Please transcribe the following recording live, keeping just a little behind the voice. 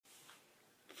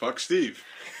Fuck Steve.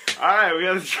 Alright, we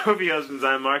got the Trophy Husbands.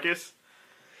 I'm Marcus.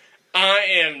 I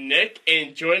am Nick,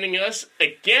 and joining us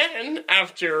again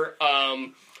after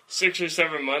 6 or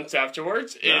 7 months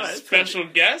afterwards is special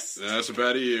guest. That's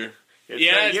about a year.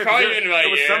 It's probably been about a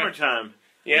year. It was summertime.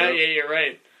 Yeah, you're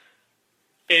right.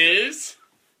 Is...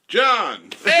 John!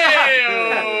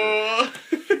 Hey!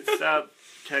 Stop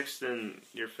texting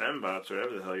your fembots or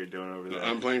whatever the hell you're doing over there.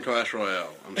 I'm playing Clash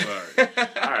Royale. I'm sorry.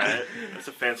 Alright, that's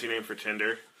a fancy name for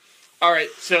Tinder. Alright,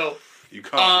 so... You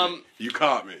caught me. You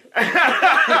caught me.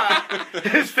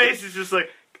 His face is just like,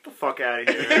 get the fuck out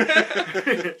of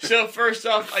here. So first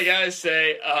off, I gotta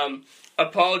say,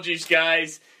 apologies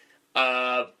guys.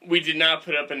 We did not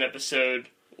put up an episode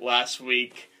last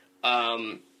week.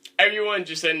 Everyone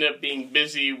just ended up being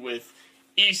busy with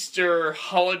Easter,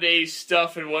 holiday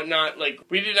stuff and whatnot. Like,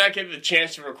 we did not get the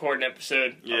chance to record an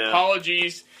episode. Yeah.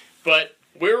 Apologies, but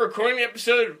we're recording the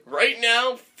episode right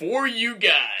now for you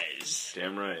guys.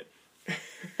 Damn right.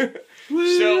 So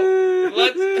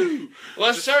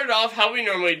let's start off how we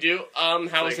normally do.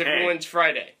 How was everyone's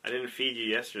Friday? I didn't feed you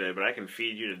yesterday, but I can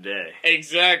feed you today.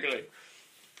 Exactly.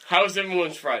 How was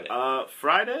everyone's Friday?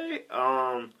 Friday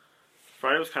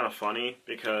was kind of funny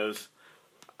because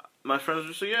my friends were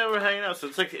just like, yeah, we're hanging out. So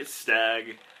it's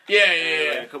Stag.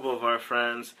 Yeah. Like, a couple of our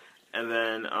friends, and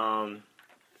then I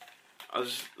was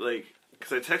just like,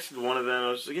 because I texted one of them, I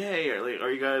was just like, hey, are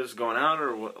you guys going out,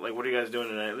 or what are you guys doing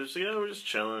tonight? They're just like, yeah, we're just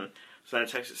chilling. So then I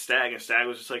texted Stag, and Stag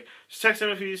was just like, just text him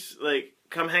if he's, like,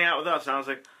 come hang out with us. And I was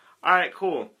like, alright,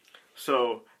 cool.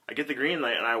 So I get the green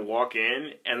light, and I walk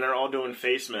in, and they're all doing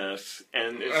face masks,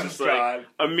 and it's just like,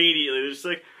 immediately, they're just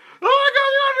like, oh my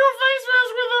god, you want to do a face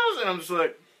mask with us? And I'm just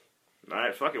like,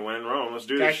 alright, fuck it, when in Rome, let's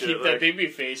do this shit. Gotta keep that baby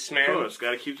face, man. Of course,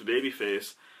 gotta keep the baby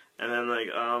face. And then, like,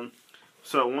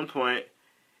 so at one point,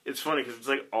 it's funny because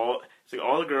it's all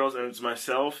the girls, and it's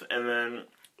myself, and then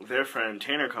their friend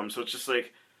Tanner comes. So it's just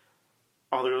like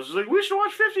all the girls are like, we should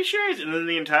watch 50 Shades, and then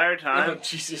the entire time. Oh,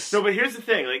 Jesus. No, but here's the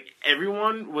thing: like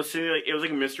everyone was sitting, like it was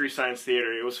like Mystery Science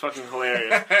Theater. It was fucking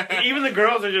hilarious. Like, even the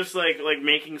girls are just like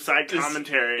making side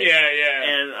commentary. Yeah.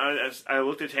 And I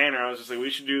looked at Tanner. I was just like,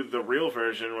 we should do the real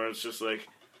version where it's just like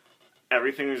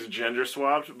everything is gender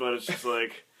swapped, but it's just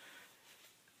like.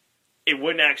 It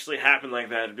wouldn't actually happen like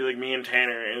that. It'd be like me and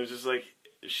Tanner, and it was just like,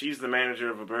 she's the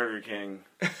manager of a Burger King.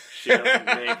 She doesn't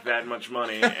make that much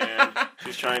money, and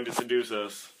she's trying to seduce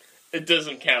us. It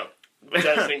doesn't count. It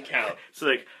doesn't count. It's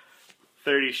like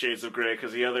 30 Shades of Grey,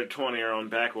 because the other 20 are on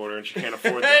back order, and she can't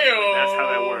afford them. That's how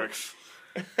that works.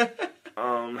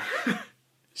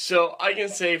 So, I can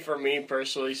say for me,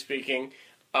 personally speaking,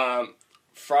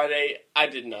 Friday, I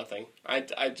did nothing.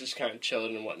 I just kind of chilled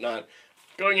and whatnot.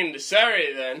 Going into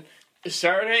Saturday, then,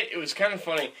 it was kind of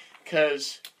funny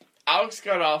because Alex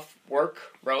got off work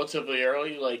relatively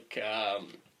early, like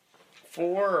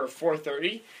 4 or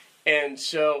 4:30, and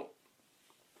so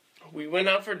we went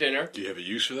out for dinner. Do you have a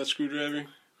use for that screwdriver?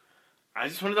 I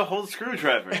just wanted to hold the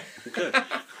screwdriver. Okay.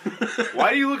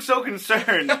 Why do you look so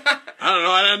concerned? I don't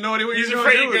know. I had no idea what you were He's going to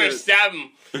afraid do you're going to stab him.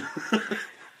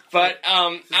 But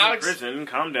Alex, prison,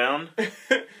 calm down.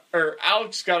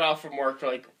 Alex got off from work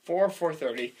like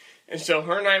 4:30. And so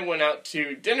her and I went out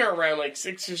to dinner around like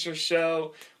 6 or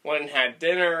so, went and had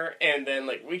dinner, and then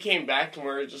like we came back and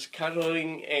we were just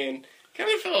cuddling and kind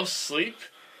of fell asleep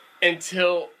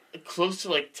until close to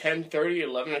like 10:30,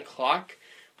 11 o'clock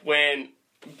when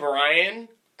Brian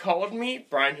called me.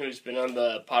 Brian, who's been on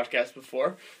the podcast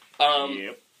before.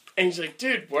 Yep. And he's like,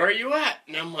 dude, where are you at?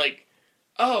 And I'm like,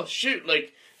 oh, shoot,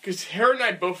 like, because her and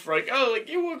I both were like, oh, like,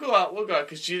 yeah, we'll go out,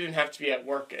 because she didn't have to be at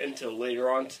work until later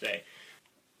on today.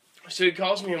 So he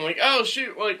calls me, and I'm like, oh,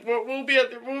 shoot, like, we'll be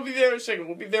there in a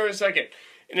second.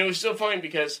 And it was so funny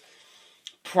because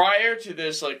prior to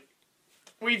this, like,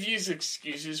 we've used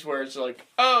excuses where it's like,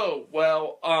 oh,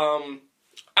 well,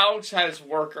 Alex has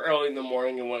work early in the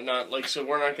morning and whatnot, like, so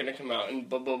we're not going to come out and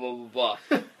blah, blah, blah, blah,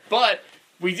 blah. But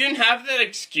we didn't have that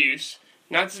excuse,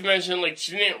 not to mention, like,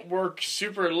 she didn't work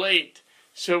super late,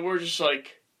 so we're just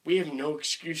like, we have no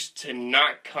excuse to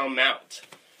not come out.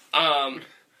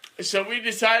 So we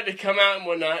decided to come out and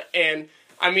whatnot, and,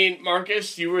 I mean,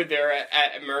 Marcus, you were there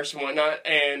at Merce and whatnot,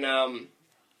 and,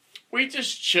 we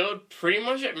just chilled pretty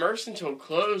much at Merce until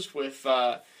close with,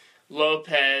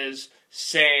 Lopez,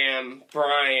 Sam,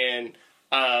 Brian,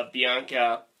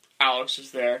 Bianca, Alex was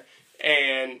there,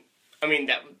 and, I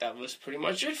mean, that was pretty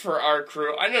much it for our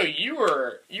crew. I know you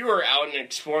were out and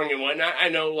exploring and whatnot. I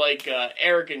know, like,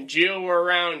 Eric and Jill were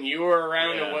around, you were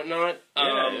around and whatnot.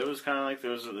 Yeah, it was kind of like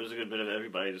there was a good bit of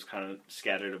everybody just kind of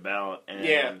scattered about,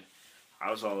 and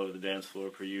I was all over the dance floor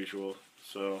per usual,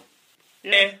 so,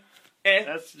 yeah.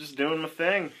 That's just doing my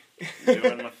thing.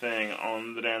 Doing my thing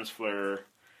on the dance floor.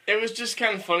 It was just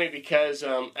kind of funny because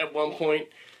at one point,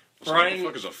 So Brian...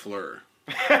 what the fuck is a fleur?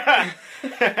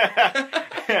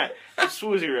 A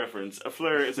swoozy reference. A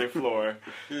fleur is a floor.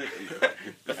 No,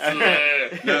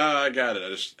 I got it. I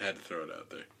just had to throw it out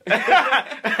there.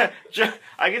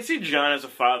 I can see John as a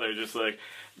father just like,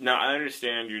 no, I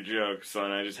understand your joke,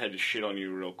 son. I just had to shit on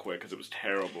you real quick because it was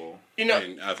terrible. You know... I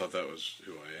mean, I thought that was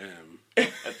who I am.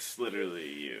 That's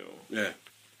literally you. Yeah.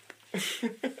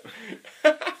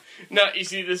 No, you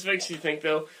see, this makes you think,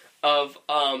 though, of,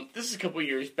 this is a couple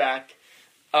years back.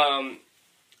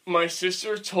 My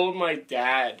sister told my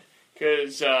dad,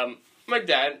 because, my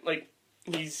dad, like,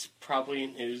 he's probably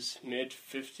in his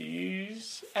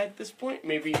mid-50s at this point,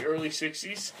 maybe early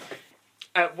 60s.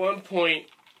 At one point,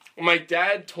 my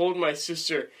dad told my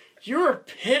sister, "You're a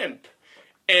pimp."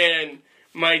 And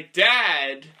my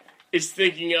dad is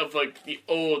thinking of, like, the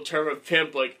old term of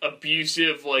pimp, like,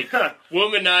 abusive, like,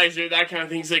 womanizer, that kind of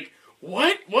thing. He's like,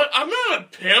 what? I'm not a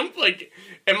pimp? Like,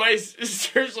 and my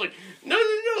sister's like, no,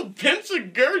 pimp's a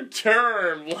good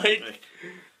term. Like,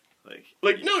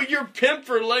 no, you're a pimp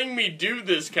for letting me do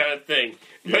this kind of thing.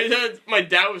 My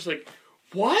dad was like,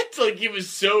 what? Like, he was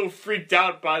so freaked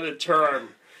out by the term.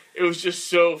 It was just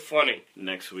so funny.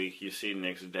 Next week, you see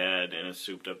Nick's dad in a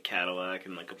souped-up Cadillac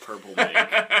and, like, a purple make.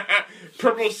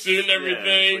 Purple suit and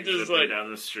everything. Yeah, just zipping like down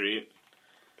the street.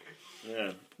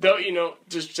 Yeah. Though, you know,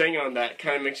 just saying on that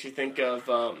kind of makes you think of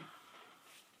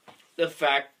the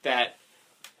fact that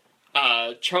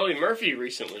Charlie Murphy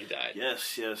recently died.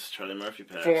 Yes, Charlie Murphy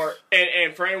passed.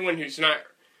 And for anyone who's not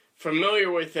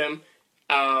familiar with him,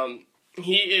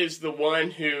 he is the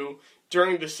one who,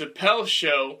 during the Chappelle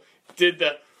show, did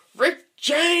the Rick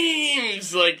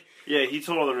James, like... Yeah, he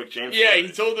told all the Rick James stories. stories.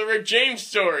 He told the Rick James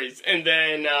stories. And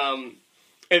then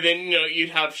you know, you'd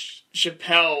have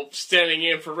Chappelle standing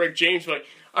in for Rick James, like,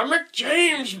 I'm Rick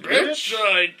James, bitch!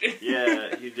 Like,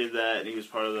 yeah, he did that, and he was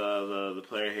part of the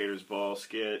Player Haters Ball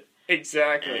skit.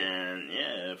 Exactly. And,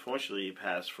 yeah, unfortunately, he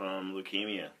passed from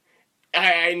leukemia.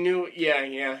 I knew, yeah,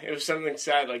 it was something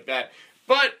sad like that.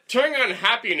 But, turning on a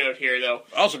happy note here, though.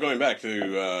 Also going back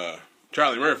to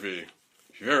Charlie Murphy,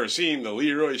 if you've ever seen the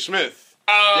Leroy Smith,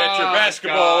 Get your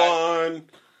basketball on.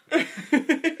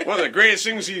 One of the greatest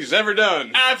things he's ever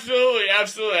done. Absolutely,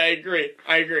 I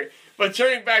agree. But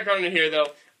turning back on it here, though,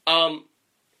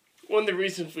 one of the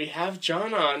reasons we have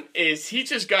John on is he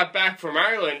just got back from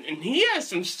Ireland, and he has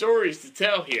some stories to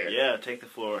tell here. Yeah, take the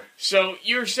floor. So,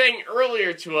 you were saying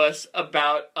earlier to us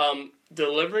about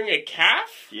delivering a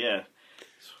calf? Yeah.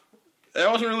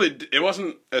 It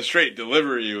wasn't a straight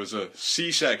delivery, it was a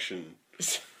C-section.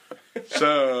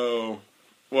 So,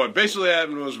 what basically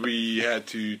happened was we had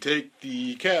to take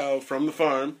the cow from the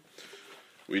farm,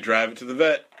 we drive it to the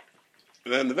vet,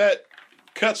 and then the vet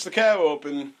cuts the cow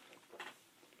open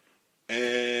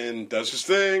and does his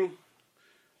thing.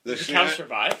 Did the cow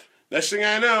survive? Next thing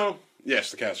I know,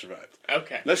 yes, the cow survived.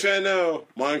 Okay. Next thing I know,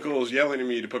 my uncle is yelling at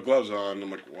me to put gloves on. I'm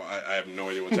like, well, I have no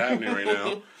idea what's happening right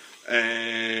now.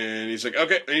 And he's like,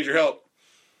 okay, I need your help.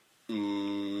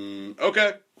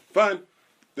 Okay, fine.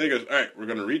 Then he goes, all right, we're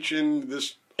going to reach in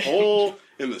this hole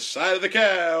in the side of the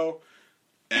cow.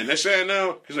 And next thing I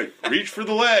know, he's like, reach for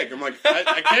the leg. I'm like,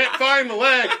 I can't find the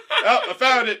leg. Oh, I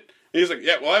found it. And he's like,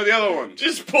 yeah, well, I have the other one.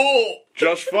 Just pull.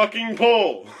 Just fucking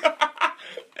pull.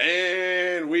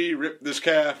 And we ripped this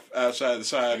calf outside the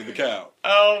side of the cow.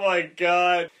 Oh, my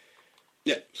God.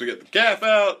 Yeah, so we get the calf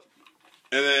out.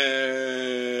 And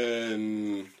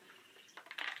then,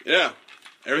 yeah,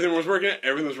 everything was working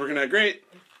out great.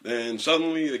 Then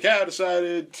suddenly the cow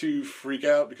decided to freak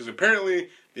out because apparently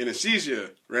the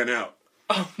anesthesia ran out.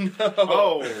 Oh, no.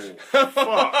 Oh,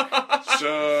 fuck.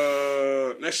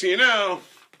 So, next thing you know,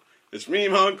 it's me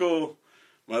and my uncle,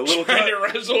 my little trying to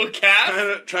wrestle a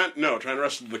calf? Trying to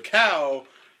wrestle the cow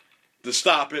to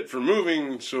stop it from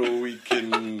moving so we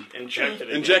can inject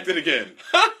it again.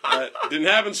 That didn't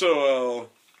happen so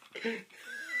well.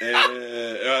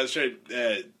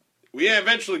 And we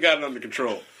eventually got it under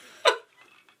control.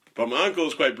 But my uncle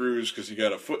is quite bruised because he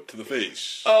got a foot to the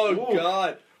face. Oh, ooh.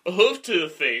 God. A hoof to the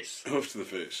face. A hoof to the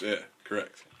face, yeah,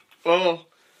 correct. Oh,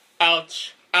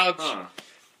 ouch. Huh.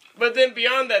 But then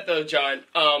beyond that, though, John,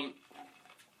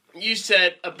 you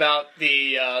said about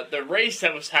the race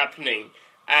that was happening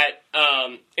at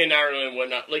in Ireland and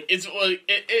whatnot. Like it's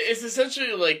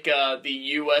essentially like the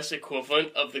U.S.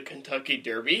 equivalent of the Kentucky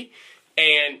Derby,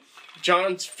 and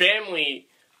John's family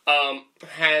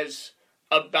has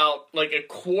about like a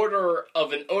quarter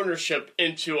of an ownership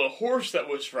into a horse that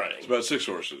was running. It's about 6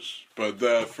 horses, but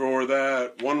for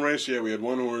that one race, yeah, we had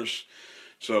 1 horse.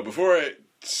 So before I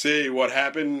say what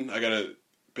happened, I gotta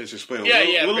basically explain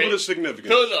a little bit of significance.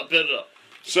 Build it up.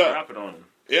 So, Drop it on him.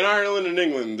 in Ireland and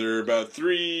England, there are about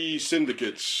 3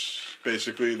 syndicates,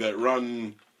 basically, that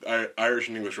run Irish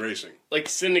and English racing. Like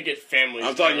syndicate families.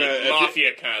 I'm talking like about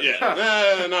mafia kind of.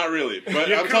 Yeah, not really.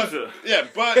 But I'm talking. Yeah,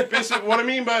 but basically, what I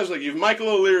mean by it is like you have Michael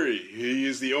O'Leary. He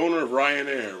is the owner of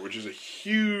Ryanair, which is a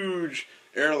huge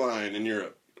airline in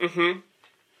Europe. Mm-hmm.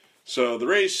 So the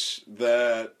race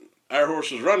that our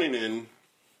horse was running in,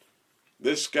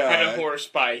 this guy had a horse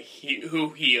by who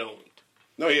he owned.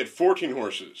 No, he had 14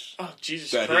 horses. Oh,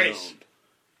 Jesus that Christ!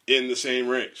 He owned in the same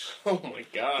race. Oh my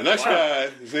God! The next guy,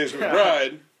 his name's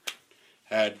McBride,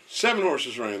 had 7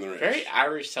 horses running the race. Very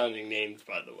Irish-sounding names,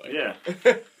 by the way.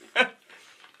 Yeah.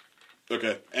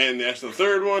 Okay, and that's the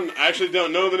third one. I actually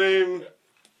don't know the name.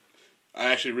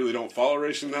 I actually really don't follow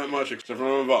racing that much, except for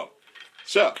when I'm involved.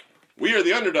 So, we are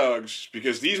the underdogs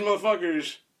because these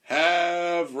motherfuckers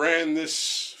have ran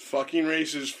this fucking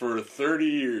races for 30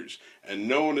 years, and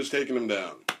no one has taken them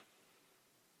down.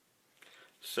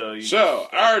 So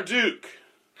our Duke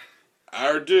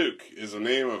is the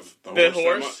name of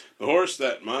the horse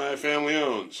that my family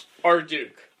owns. Our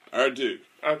Duke.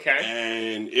 Okay.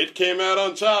 And it came out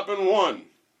on top and won.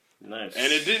 Nice.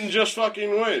 And it didn't just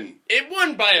fucking win. It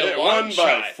won by a long It shot.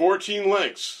 won by 14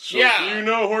 lengths. So Yeah. if you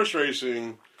know horse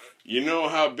racing, you know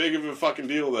how big of a fucking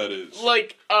deal that is.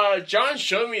 Like, John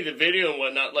showed me the video and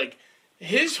whatnot. Like,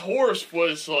 his horse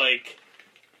was, like,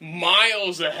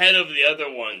 miles ahead of the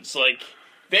other ones. Like,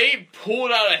 they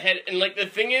pulled out ahead. And, like, the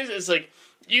thing is like,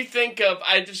 you think of,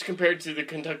 I just compared to the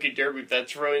Kentucky Derby.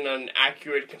 That's really not an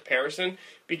accurate comparison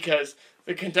because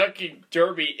the Kentucky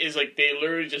Derby is, like, they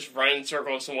literally just run in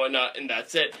circles and whatnot, and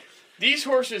that's it. These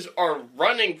horses are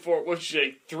running for, which is,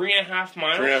 like, 3.5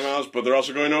 miles? 3.5 miles, but they're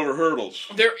also going over hurdles.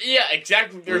 Yeah,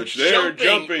 exactly. They're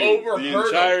jumping over the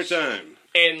hurdles. entire time.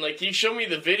 And, like, he showed me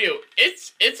the video.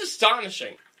 It's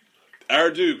astonishing. Our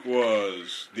Duke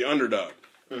was the underdog.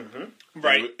 Mm-hmm.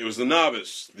 Right. It was the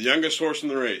novice, the youngest horse in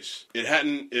the race. It had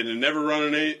never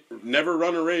run a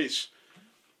race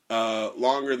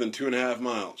longer than 2.5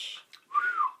 miles.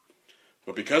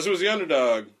 But because it was the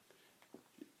underdog,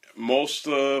 most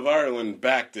of Ireland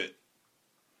backed it.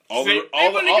 They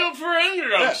want to go for an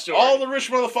underdog story. All the rich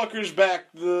motherfuckers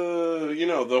backed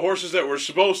the horses that were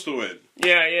supposed to win.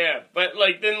 Yeah. But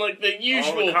the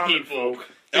usual people.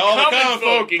 All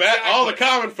the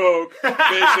common folk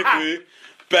basically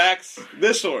backed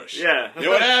this horse. Yeah. You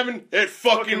know what happened? It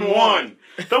fucking won.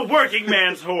 The working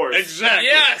man's horse. Exactly.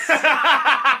 Yes.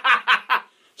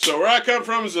 So where I come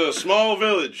from is a small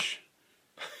village.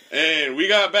 And we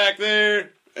got back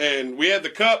there, and we had the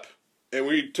cup, and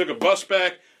we took a bus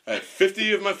back. I had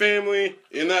 50 of my family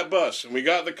in that bus, and we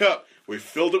got the cup. We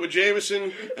filled it with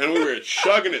Jameson, and we were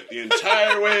chugging it the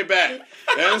entire way back. And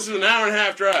this is an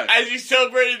 1.5-hour drive. As you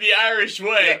celebrated the Irish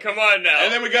way. Yeah. Come on now.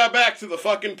 And then we got back to the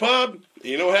fucking pub.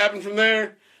 You know what happened from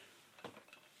there?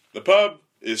 The pub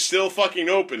is still fucking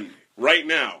open right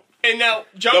now. And now,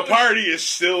 John... The party is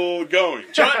still going.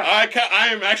 John... I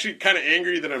am actually kind of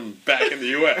angry that I'm back in the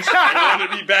U.S. I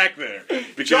want to be back there.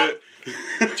 Because...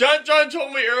 John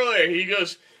told me earlier, he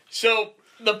goes, so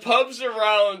the pubs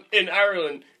around in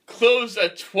Ireland closed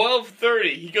at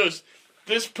 12:30. He goes,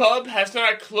 this pub has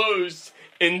not closed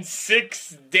in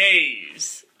 6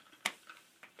 days.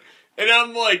 And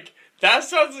I'm like... That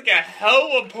sounds like a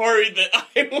hell of a party that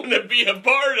I want to be a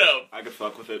part of. I could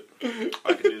fuck with it.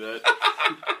 I could do that.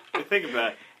 Think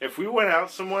about it. If we went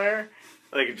out somewhere,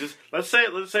 like just let's say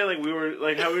like we were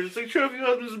like how we were just like trophy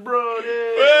husbands abroad.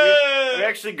 We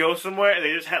actually go somewhere and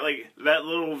they just had like that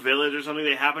little village or something.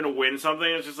 They happen to win something.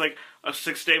 It's just like a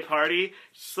 6-day party.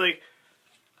 Just like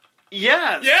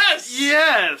yes.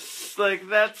 Like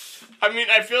that's. I mean,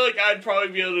 I feel like I'd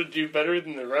probably be able to do better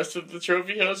than the rest of the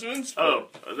trophy husbands. Oh,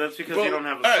 that's because you don't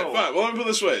have a soul. All right, fine. Well, let me put it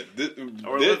this way: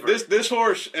 this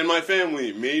horse and my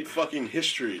family made fucking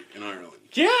history in Ireland.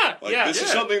 This is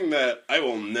something that I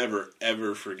will never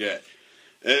ever forget.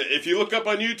 If you look up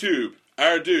on YouTube,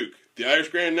 Our Duke, the Irish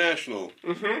Grand National,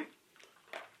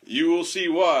 you will see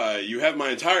why. You have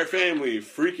my entire family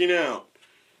freaking out.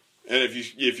 And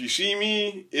if you see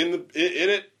me in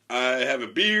it, I have a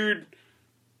beard,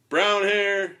 brown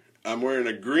hair. I'm wearing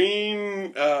a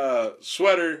green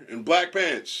sweater and black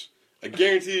pants. I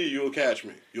guarantee you'll catch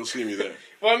me. You'll see me there.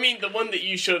 Well, I mean, the one that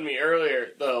you showed me earlier,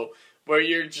 though, where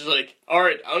you're just like, all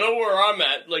right, I don't know where I'm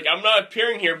at. Like, I'm not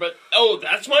appearing here, but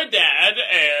that's my dad,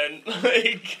 and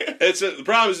like. The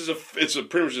problem is, it's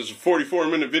pretty much just a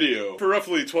 44-minute video for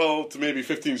roughly 12 to maybe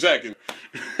 15 seconds.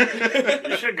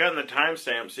 You should have gotten the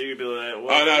timestamp so you could be like,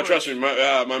 well, Oh no, trust me.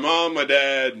 My mom, my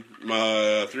dad,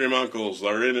 my 3 of my uncles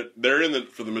are in it. They're in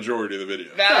it for the majority of the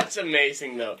video. That's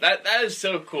amazing, though. That is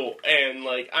so cool, and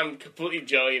like I'm completely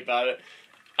jelly about it.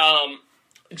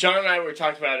 John and I were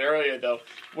talking about it earlier, though,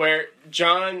 where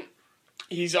John,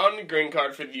 he's on the green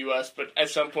card for the U.S., but at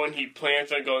some point he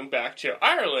plans on going back to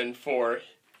Ireland for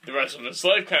the rest of his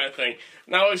life, kind of thing.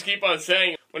 And I always keep on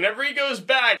saying, whenever he goes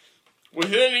back,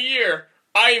 within a year,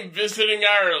 I am visiting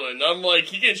Ireland. I'm like,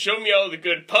 he can show me all the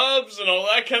good pubs and all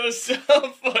that kind of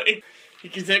stuff. Like, he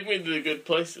can take me to the good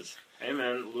places. Hey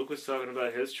man, Luke was talking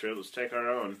about his trip. Let's take our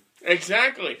own.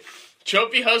 Exactly.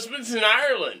 Trophy husbands in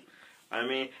Ireland. I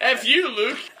mean, F you,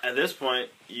 Luke. at this point,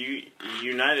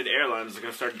 United Airlines is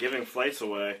going to start giving flights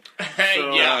away.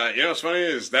 So, Yeah. You know what's funny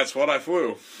is that's what I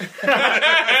flew.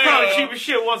 Probably cheap as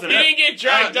shit, wasn't You it? didn't get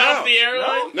dragged no, off the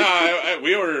airline? No,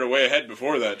 we ordered it way ahead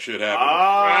before that shit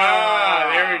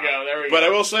happened. There we go. But I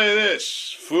will say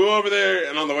this: flew over there,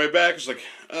 and on the way back, it's like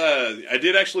I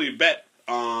did actually bet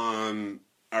on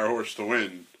our horse to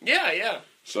win. Yeah.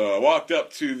 So I walked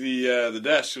up to the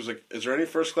desk. It was like, "Is there any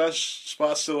first class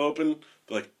spots still open?"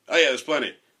 They're like, "Oh yeah, there's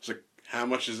plenty." It's like, "How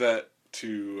much is that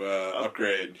to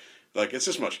upgrade?" They're like, "It's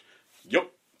this much."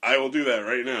 Yep, I will do that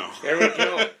right now. There we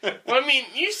go. Well, I mean,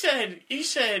 you said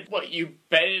what, you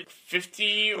betted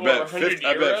 50 or 100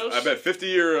 euros? I bet 50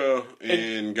 euro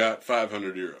and got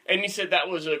 500 euro. And you said that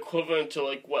was equivalent to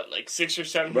like 600 or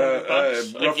 700 But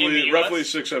bucks? Like in the US? roughly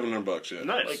 $600-700. Yeah.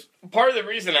 Nice. Like, part of the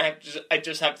reason I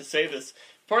just have to say this,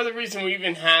 part of the reason we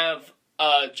even have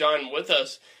John with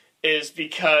us is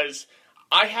because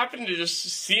I happened to just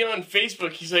see on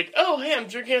Facebook, he's like, oh, hey, I'm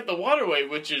drinking at the Waterway,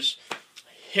 which is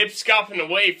hip-scopping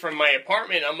away from my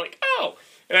apartment. I'm like, oh.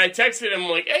 And I texted him,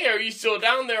 like, hey, are you still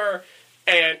down there?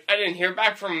 And I didn't hear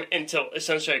back from him until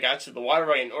essentially I got to the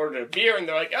Waterway and ordered a beer. And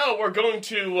they're like, oh, we're going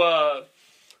to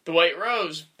the White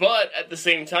Rose. But at the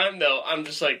same time, though, I'm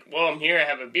just like, well, I'm here. I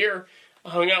have a beer. I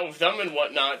hung out with them and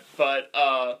whatnot. But,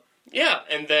 yeah.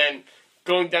 And then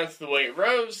going down to the White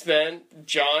Rose, then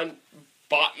John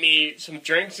bought me some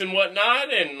drinks and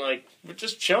whatnot. And, like, we're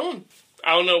just chilling.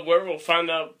 I don't know where we'll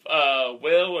find out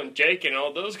Will and Jake and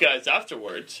all those guys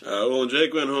afterwards. Will and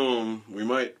Jake went home. We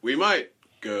might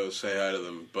go say hi to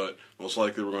them, but most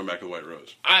likely we're going back to the White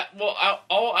Rose.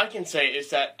 All I can say is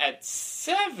that at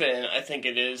 7, I think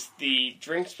it is, the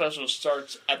drink special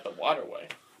starts at the Waterway.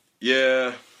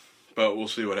 Yeah, but we'll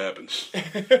see what happens.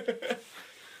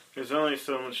 There's only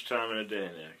so much time in a day,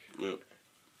 Nick. Yep.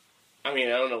 I mean,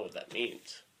 I don't know what that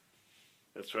means.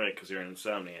 That's right, because you're an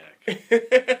insomniac.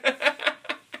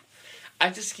 I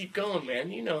just keep going,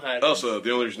 man. You know how it is. Also,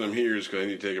 the only reason I'm here is because I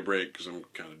need to take a break because I'm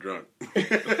kind of drunk.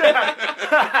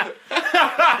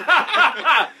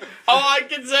 All I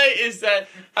can say is that,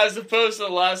 as opposed to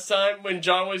the last time when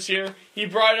John was here, he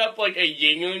brought up like a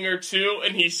Yingling or two,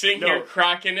 and he's sitting here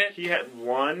cracking it. He had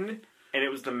one, and it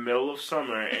was the middle of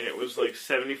summer, and it was like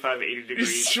 75, 80 He's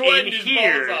degrees sweating in his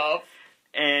here. balls off.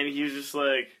 And he was just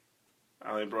like,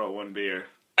 I only brought one beer.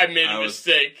 I made a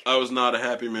mistake. I was not a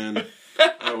happy man.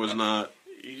 I was not.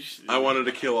 I wanted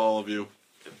to kill all of you.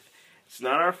 It's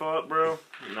not our fault, bro.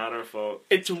 Not our fault.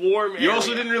 It's warm area. You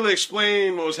also didn't really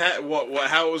explain what was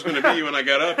how it was going to be when I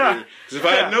got up here. Because if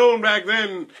I had known back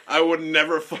then, I would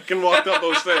never fucking walked up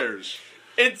those stairs.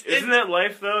 Isn't that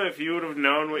life, though? If you would have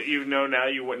known what you know now,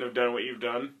 you wouldn't have done what you've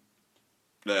done.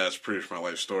 That's pretty much my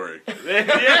life story.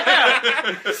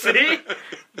 Yeah! See?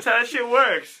 That's how that shit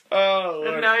works. Oh, Lord.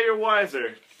 And now you're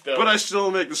wiser. But I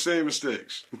still make the same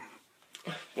mistakes.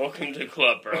 Welcome to the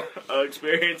club, bro.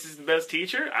 Experience is the best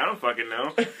teacher? I don't fucking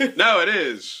know. No, it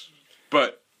is.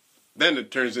 But then it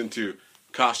turns into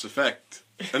cost-effect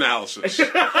analysis. Go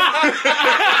economic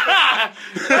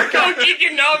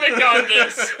on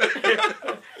this.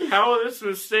 How will this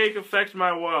mistake affect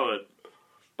my wallet?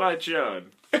 By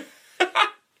John.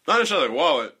 Not necessarily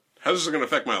wallet. How's this going to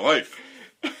affect my life?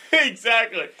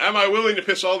 Exactly. Am I willing to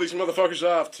piss all these motherfuckers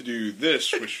off to do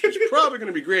this, which is probably going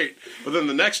to be great, but then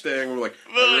the next day I'm like,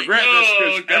 I regret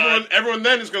this, because everyone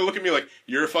then is going to look at me like,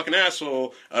 you're a fucking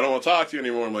asshole, I don't want to talk to you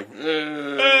anymore. I'm like,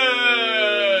 No,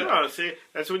 see,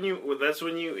 that's when you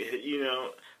know,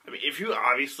 I mean, if you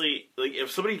obviously, like, if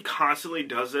somebody constantly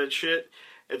does that shit,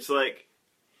 it's like,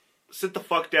 sit the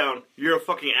fuck down, you're a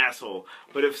fucking asshole.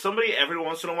 But if somebody every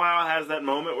once in a while has that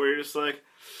moment where you're just like,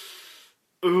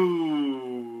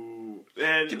 ooh,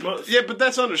 and yeah, but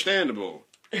that's understandable.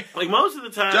 Like most of the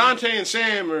time, Dante and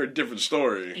Sam are a different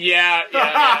story. Yeah.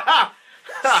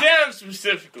 Sam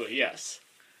specifically, yes.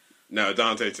 No,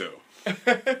 Dante too.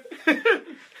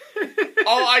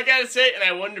 All I gotta say, and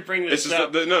I wanted to bring this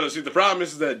up. See, the problem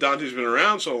is that Dante's been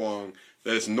around so long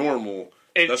that it's normal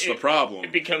That's the problem.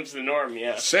 It becomes the norm,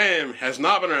 yeah. Sam has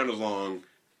not been around as long,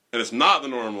 and it's not the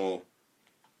normal.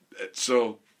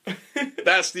 So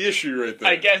that's the issue right there.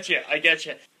 I get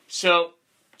you. So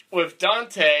with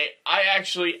Dante, I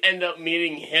actually end up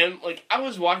meeting him. Like, I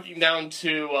was walking down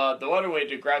to the waterway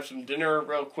to grab some dinner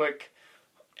real quick.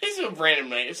 It's a random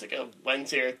night. It's like a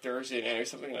Wednesday or Thursday night or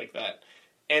something like that.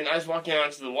 And I was walking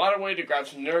out to the waterway to grab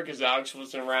some dinner because Alex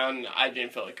wasn't around and I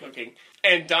didn't feel like cooking.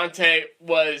 And Dante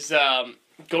was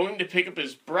going to pick up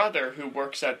his brother who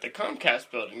works at the Comcast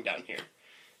building down here.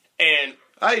 And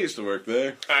I used to work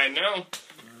there. I know.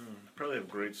 Probably have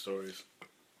great stories.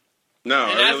 No,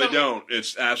 And I as really I'm- don't.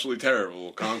 It's absolutely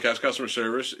terrible. Comcast customer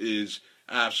service is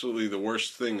absolutely the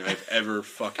worst thing I've ever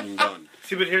fucking done.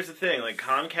 See, but here's the thing. Like,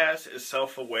 Comcast is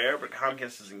self-aware, but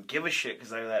Comcast doesn't give a shit because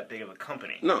they're that big of a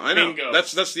company. No, I know. Bingo.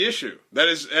 That's the issue.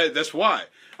 That's why.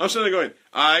 I'm sitting there going,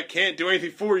 I can't do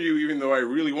anything for you even though I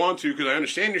really want to because I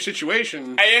understand your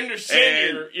situation. I understand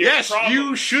And your yes, problem.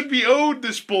 you should be owed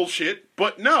this bullshit,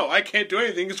 but no, I can't do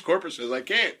anything because corporate says I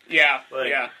can't. Yeah, Like,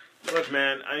 yeah. Look,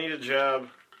 man, I need a job.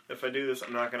 If I do this,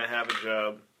 I'm not going to have a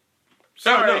job.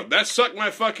 No, Sorry. no, that sucked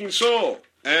my fucking soul.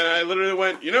 And I literally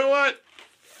went, you know what?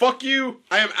 Fuck you.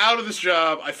 I am out of this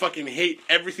job. I fucking hate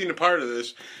everything a part of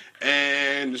this.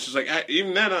 And this is like,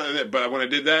 even then, but when I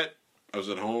did that, I was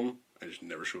at home. I just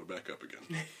never showed back up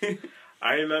again.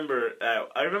 I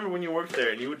remember when you worked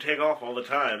there and you would take off all the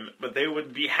time, but they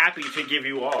would be happy to give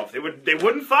you off. They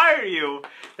wouldn't fire you.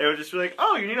 They would just be like,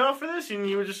 "Oh, you need off for this?" And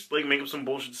you would just like make up some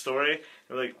bullshit story.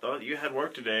 They're like, "Oh, you had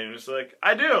work today," and it's like,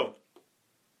 "I do."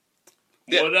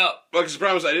 Yeah. What up? Well, because the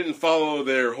problem is I didn't follow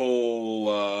their whole,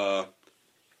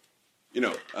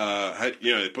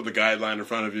 they put the guideline in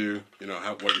front of you,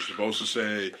 what you're supposed to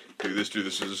say, do this,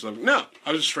 this. No,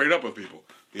 I was just straight up with people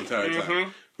the entire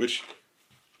time, which,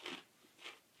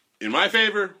 in my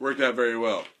favor, worked out very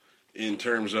well in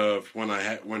terms of when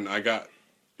I got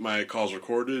my calls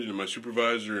recorded and my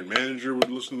supervisor and manager would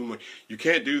listen to them like, you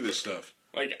can't do this stuff.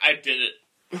 Like, I did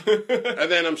it.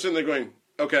 And then I'm sitting there going,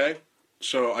 okay,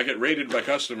 so I get rated by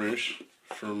customers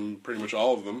from pretty much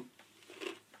all of them.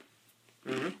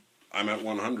 Mm-hmm. I'm at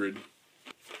 100.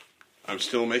 I'm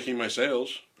still making my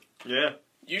sales. Yeah.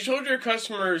 You told your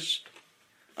customers,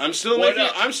 I'm still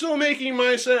making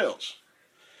my sales.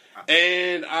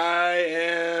 And I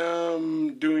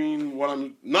am doing what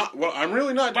I'm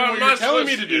really not doing I'm what not you're telling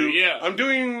me supposed to to do. do, yeah. I'm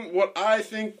doing what I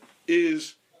think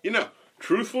is,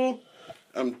 truthful.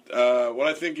 What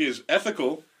I think is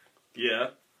ethical. Yeah.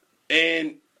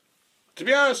 And to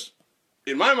be honest,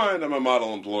 in my mind, I'm a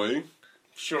model employee.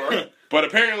 sure. But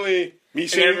apparently, me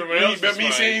saying everyone else's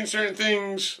mind. saying certain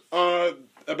things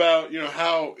about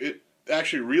how it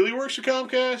actually really works at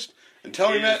Comcast and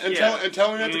telling that and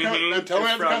telling that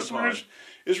to customers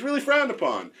is really frowned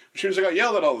upon. Which means I got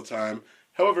yelled at all the time.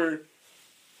 However,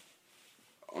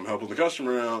 I'm helping the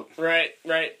customer out, Right.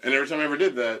 and every time I ever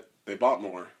did that, they bought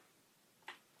more.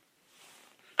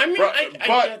 I mean, I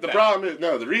But get the that. problem is,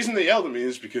 the reason they yelled at me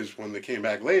is because when they came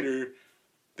back later,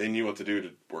 they knew what to do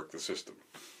to work the system.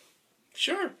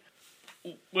 Sure.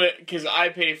 Because I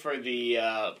pay for the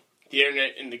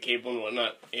internet and the cable and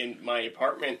whatnot in my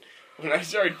apartment. When I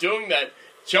started doing that,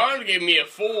 John gave me a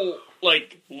full,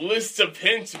 list of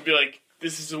hints and be like,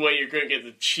 this is the way you're going to get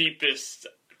the cheapest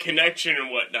connection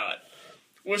and whatnot.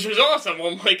 Which was awesome.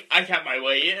 I'm like, I got my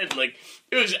way in. Like,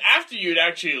 it was after you'd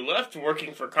actually left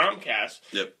working for Comcast.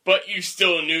 Yep. But you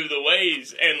still knew the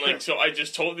ways. And, so I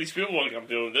just told these people, I'm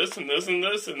doing this and this and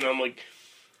this. And I'm like,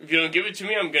 if you don't give it to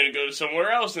me, I'm going to go to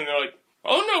somewhere else. And they're like,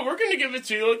 oh, no, we're going to give it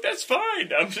to you. Like, that's fine.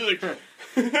 I'm just like...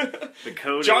 The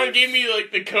code John gave me,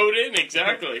 the code in,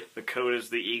 exactly. The code is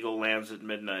the eagle lands at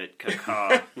midnight.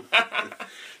 Caca.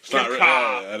 It's not.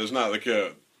 Caca. That is not the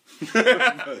code.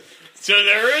 So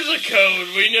there is a code.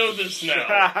 We know this now.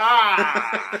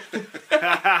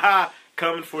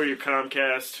 Coming for you,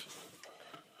 Comcast.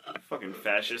 Fucking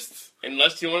fascists.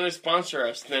 Unless you want to sponsor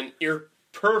us, then you're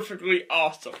perfectly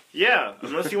awesome. Yeah,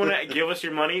 unless you want to give us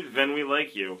your money, then we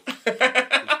like you.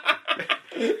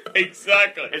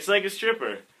 Exactly. It's like a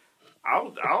stripper.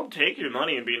 I'll take your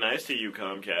money and be nice to you,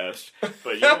 Comcast,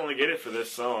 but you only get it for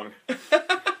this song.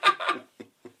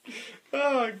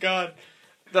 Oh, God.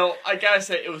 Though, I gotta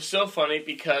say, it was so funny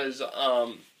because,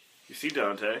 You see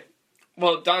Dante?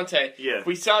 well, Dante. Yeah.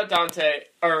 I saw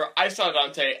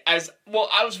Dante as,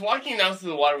 I was walking down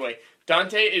through the waterway.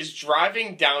 Dante is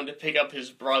driving down to pick up his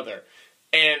brother.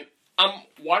 And I'm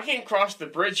walking across the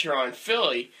bridge here on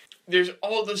Philly. There's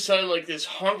all of a sudden, this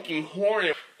honking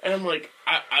horn. And I'm like,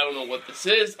 I don't know what this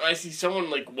is. And I see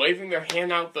someone, waving their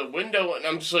hand out the window. And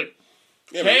I'm just like,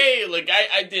 Yeah, hey,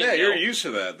 I didn't know. Yeah, you're used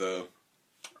to that though.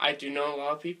 I do know a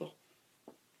lot of people.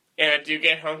 And I do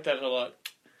get honked at a lot.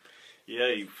 Yeah,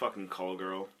 you fucking call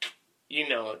girl. You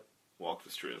know it. Walk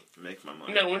the strip. Make my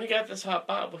money. No, when you got this hot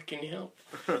bottle, what can you help?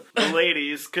 The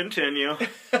ladies, continue.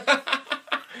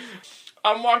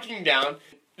 I'm walking down.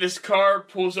 This car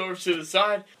pulls over to the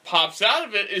side. Pops out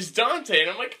of it is Dante.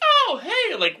 And I'm like, oh,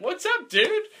 hey, like, what's up,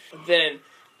 dude? Then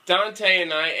Dante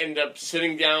and I end up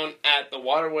sitting down at the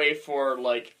waterway for,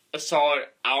 like, a solid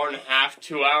hour and a half,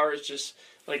 2 hours. Just,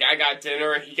 like, I got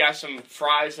dinner and he got some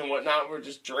fries and whatnot. We're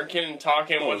just drinking and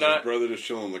talking and Was whatnot. his brother just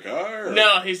chilling in the car? Or?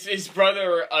 No, his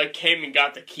brother came and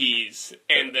got the keys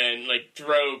and then, like,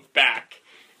 drove back.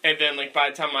 And then, like,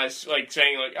 by the time I was, like,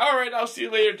 saying, like, all right, I'll see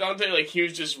you later, Dante, like, he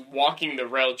was just walking the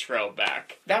rail trail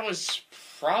back. That was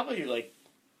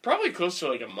probably close to,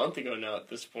 like, a month ago now at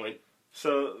this point.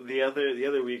 So the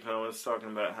other week I was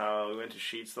talking about how we went to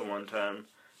Sheetz the one time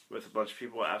with a bunch of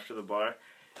people after the bar.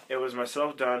 It was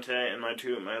myself, Dante, and my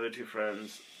other two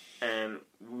friends, and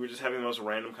we were just having the most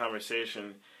random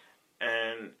conversation,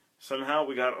 and somehow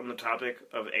we got on the topic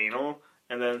of anal,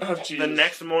 and then the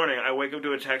next morning I wake up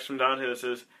to a text from Dante that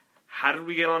says, how did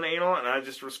we get on anal? And I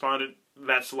just responded,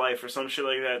 that's life, or some shit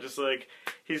like that. Just like,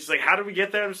 he's like, how did we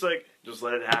get there? I'm just like, just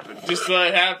let it happen. Just let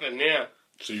it happen, yeah.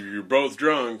 So you're both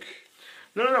drunk.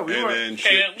 No, we weren't.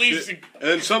 And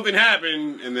then something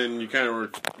happened, and then you kind of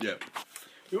were, yeah.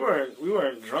 We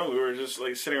weren't drunk. We were just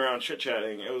like sitting around chit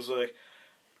chatting. It was like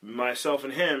myself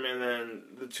and him, and then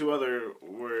the two other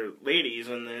were ladies,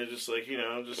 and they're just like, you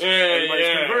know, just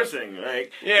everybody's conversing.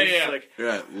 Like, Like,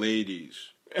 yeah, ladies.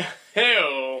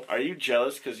 Hell. Are you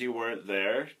jealous because you weren't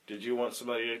there? Did you want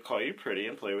somebody to call you pretty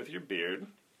and play with your beard?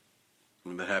 I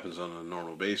mean, that happens on a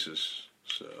normal basis.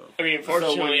 So I mean,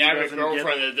 fortunately, I have a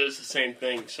girlfriend that does the same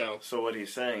thing. So what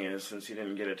he's saying is, since he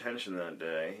didn't get attention that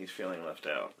day, he's feeling left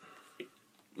out.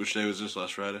 Which day was this?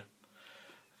 Last Friday?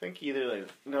 I think either like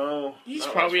no. He's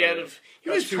probably out of. He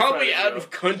was probably out of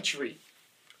country.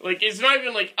 Like, it's not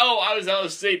even like, oh, I was out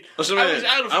of state. Listen, I was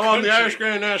out of I'm country. on the Irish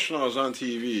Grand National. I was on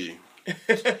TV.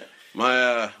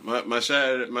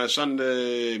 my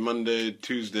Sunday, Monday,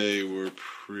 Tuesday were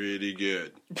pretty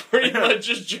good. Pretty much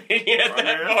just drinking at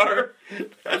that bar.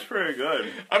 That's pretty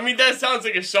good. I mean, that sounds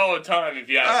like a solid time if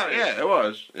you ask me. Yeah, it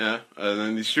was. Yeah. And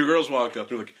then these two girls walked up.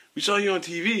 They're like, we saw you on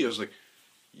TV. I was like,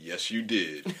 yes, you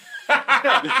did.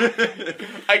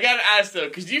 I gotta ask, though,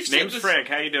 because you've said Name's this... Frank.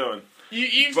 How you doing?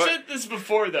 You've said this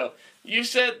before, though. You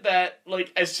said that,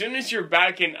 like, as soon as you're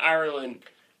back in Ireland,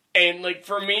 and, like,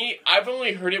 for me, I've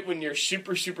only heard it when you're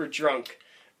super, super drunk.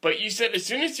 But you said as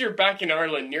soon as you're back in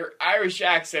Ireland, your Irish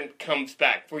accent comes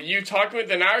back. Were you talking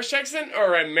with an Irish accent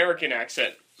or an American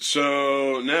accent?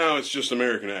 So now it's just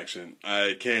American accent.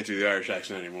 I can't do the Irish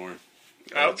accent anymore.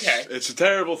 Okay. It's a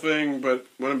terrible thing, but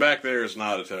when I'm back there, it's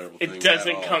not a terrible thing. It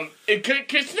doesn't come...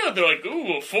 Because, no, they're like,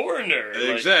 ooh, a foreigner.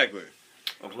 Exactly.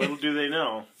 Little do they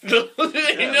know. Little do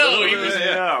they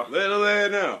know. Little they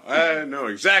know. I know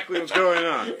exactly what's going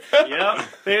on. Yep.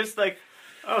 They're just like,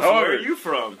 oh, so where are you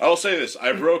from? I'll say this.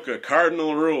 I broke a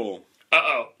cardinal rule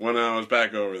Uh-oh. when I was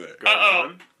back over there.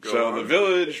 Uh-oh. So the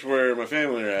village where my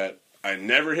family are at, I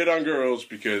never hit on girls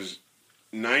because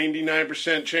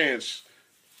 99% chance...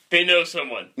 They know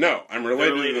someone. No, I'm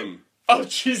related to them. Oh,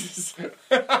 Jesus.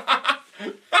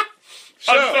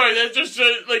 So, I'm sorry, that just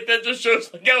shows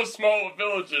like how small a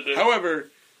village it is. However,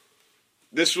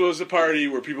 this was a party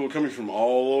where people were coming from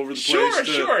all over the place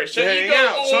Sure. to hang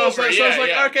out. So I was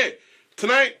like, okay,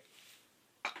 tonight,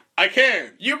 I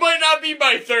can. You might not be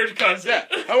my third cousin. Yeah.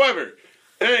 However,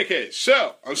 in any case,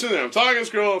 so I'm sitting there, I'm talking to this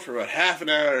girl for about half an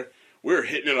hour. We were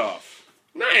hitting it off.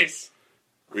 Nice.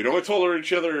 We'd only told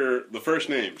each other the first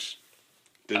names.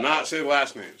 Did not say the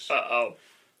last names. Uh-oh.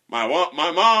 My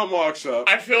mom walks up.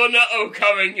 I feel an uh-oh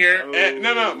coming here. And,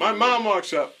 no, my mom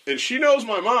walks up, and she knows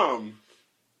my mom.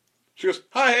 She goes,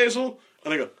 hi, Hazel.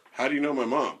 And I go, how do you know my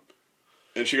mom?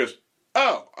 And she goes,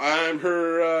 oh, I'm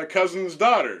her cousin's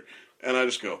daughter. And I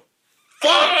just go,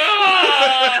 fuck!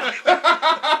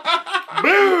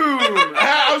 Boom!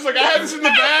 I was like, I had this in the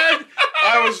bag.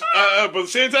 But at the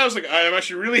same time, I was like, I am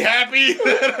actually really happy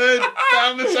that I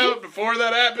found this out before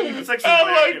that happened. It's like some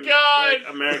my God!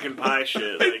 Like American Pie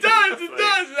shit. Like, It does,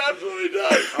 it absolutely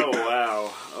does. Oh,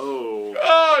 wow.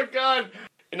 Oh, God.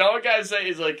 And all I gotta say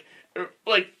is, like,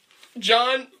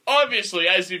 John, obviously,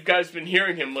 as you guys been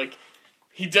hearing him, like,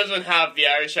 he doesn't have the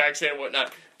Irish accent and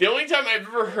whatnot. The only time I've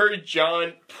ever heard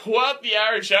John pull out the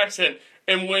Irish accent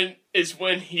is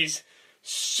when he's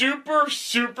super,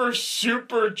 super,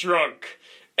 super drunk.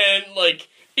 And, like,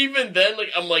 even then,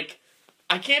 like, I'm like,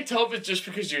 I can't tell if it's just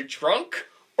because you're drunk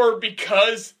or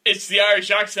because it's the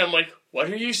Irish accent. I'm like, what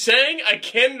are you saying? I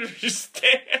can't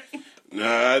understand.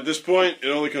 Nah, at this point, it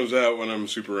only comes out when I'm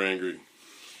super angry.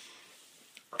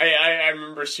 I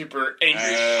remember super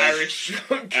angry Irish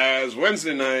drunk. As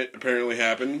Wednesday night apparently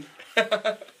happened,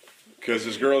 because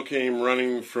this girl came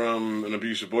running from an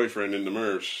abusive boyfriend into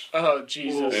Murph's. Oh,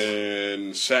 Jesus.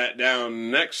 And sat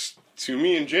down next to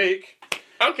me and Jake.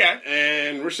 Okay.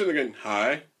 And we're sitting there going,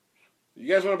 hi,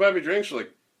 you guys want to buy me drinks? She's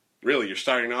like, really, you're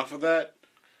starting off with that?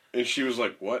 And she was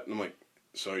like, what? And I'm like,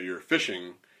 so you're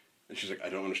fishing? And she's like, I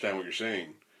don't understand what you're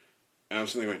saying. And I'm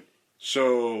sitting there going,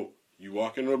 so you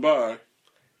walk into a bar.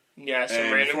 Yeah,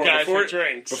 some random guys for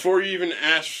drinks. Before you even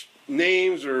ask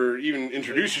names or even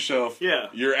introduce yourself,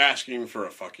 you're asking for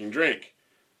a fucking drink.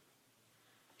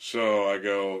 So I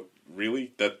go,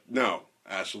 really? No,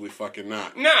 absolutely fucking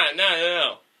not.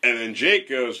 No. And then Jake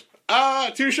goes,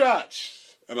 2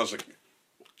 shots. And I was like,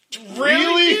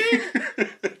 really?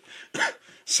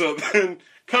 So then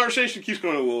conversation keeps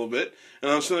going a little bit,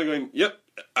 and I'm sitting there going, yep,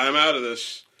 I'm out of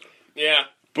this. Yeah.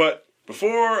 But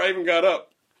before I even got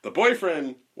up, the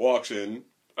boyfriend walks in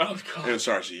and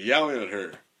starts yelling at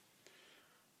her.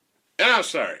 And I'm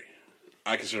sorry.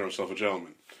 I consider myself a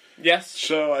gentleman. Yes.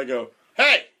 So I go,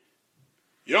 hey,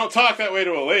 you don't talk that way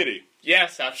to a lady.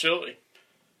 Yes, absolutely.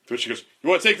 So she goes, you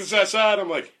want to take this outside? I'm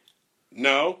like,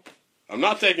 no, I'm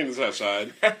not taking this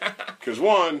outside. Because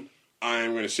one,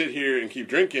 I'm going to sit here and keep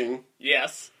drinking.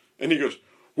 Yes. And he goes,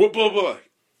 what, blah, blah.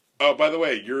 Oh, by the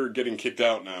way, you're getting kicked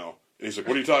out now. And he's like,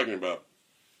 what are you talking about?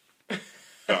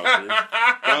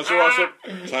 Bouncer walks up,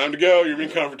 time to go, you're being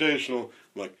confrontational.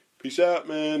 I'm like, peace out,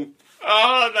 man.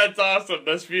 Oh, that's awesome.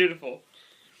 That's beautiful.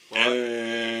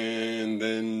 And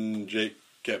then Jake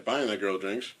kept buying that girl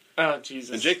drinks. Oh,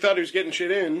 Jesus. And Jake thought he was getting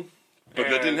shit in, but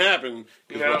that didn't happen.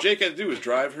 Because what Jake had to do was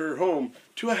drive her home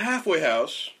to a halfway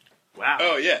house. Wow.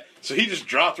 Oh, yeah. So he just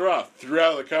dropped her off, threw her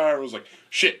out of the car, and was like,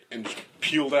 shit, and just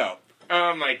peeled out.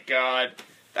 Oh, my God.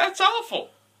 That's awful.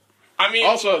 I mean...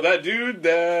 Also, that dude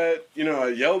that, I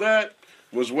yelled at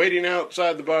was waiting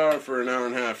outside the bar for an hour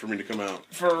and a half for me to come out.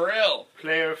 For real.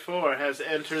 Player 4 has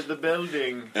entered the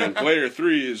building. And player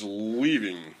 3 is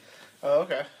leaving. Oh,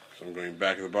 okay. So I'm going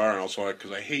back to the bar, and also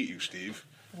because I hate you, Steve.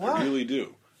 What? I really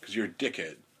do. Because you're a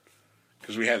dickhead.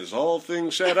 Because we had this whole thing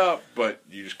set up, but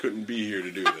you just couldn't be here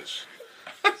to do this.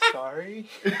 Sorry.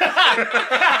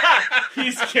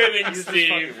 He's kidding,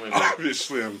 Steve.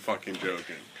 Obviously, I'm fucking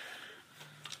joking.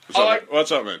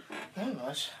 What's up, man? Not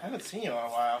much. I haven't seen you in a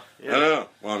while. Yeah. I know.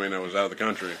 Well, I mean, I was out of the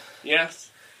country.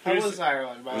 Yes. How was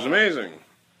Ireland? It was amazing.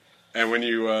 And when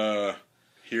you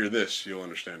hear this, you'll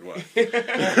understand why.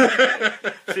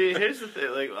 See, here's the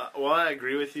thing. Like, while I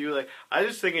agree with you, like, I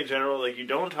just think in general, like, you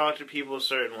don't talk to people a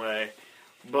certain way,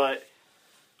 but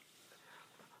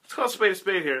let's call a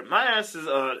spade here. My ass is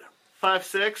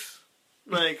 5'6".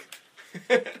 Like,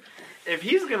 if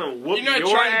he's gonna whoop You're not your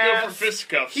trying ass, to go for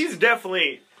fisticuffs. he's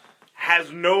definitely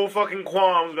has no fucking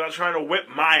qualms about trying to whip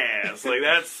my ass. Like,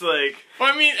 that's like.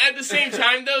 Well, I mean, at the same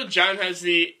time, though, John has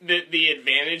the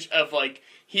advantage of, like,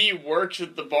 he works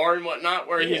at the bar and whatnot,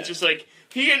 where he's just like,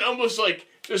 he can almost, like,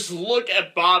 just look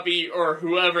at Bobby or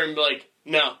whoever and be like,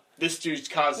 no, this dude's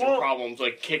causing problems,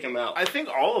 like, kick him out. I think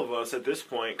all of us at this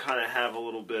point kind of have a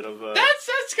little bit of a. That's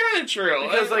kind of true.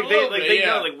 Because, like, they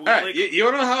know, like. Right, you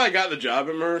want to know how I got the job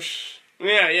at Murph's?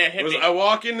 Yeah, hit me. I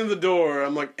walk into the door,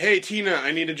 I'm like, hey, Tina,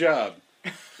 I need a job.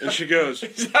 And she goes...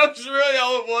 That was really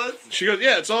all it was? She goes,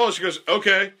 yeah, it's all. She goes,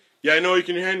 okay. Yeah, I know you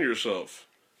can handle yourself.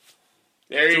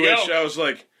 There you go. To which I was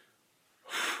like,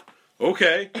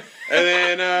 okay. And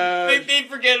then... they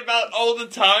forget about all the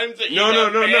times that you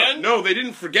got banned? No, they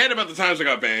didn't forget about the times I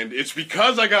got banned. It's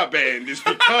because I got banned. It's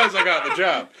because I got the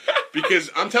job. Because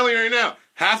I'm telling you right now,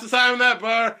 half the time in that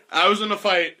bar, I was in a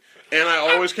fight. And I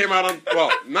always came out on,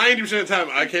 90% of the time,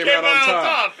 I came out on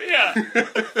top. Yeah.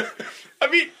 I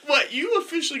mean, what, you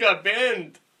officially got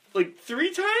banned, like,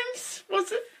 3 times,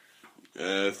 was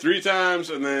it? 3 times,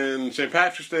 and then St.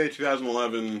 Patrick's Day,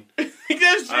 2011. That's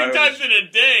 3 times in a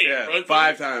day. Yeah,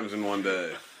 5 times in one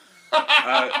day.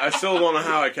 I still don't know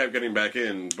how I kept getting back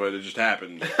in, but it just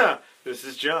happened. This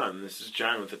is John. This is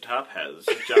John with the top hat. This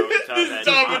is John with the top hat. This is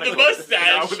John with the mustache.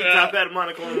 John with the top hat,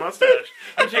 monocle, and mustache.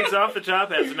 He takes off the top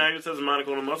hat, so now he just has a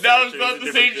monocle and a mustache. That was not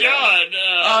the same John.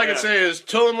 All I can say is,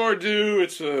 Tullamore Dew,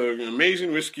 it's an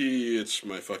amazing whiskey. It's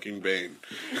my fucking bane.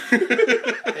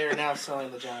 They are now selling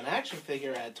the John action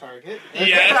figure at Target.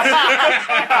 Yes.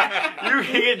 You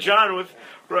can get John with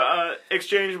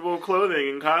exchangeable clothing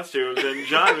and costumes, and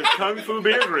John with Kung Fu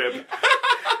beer grip.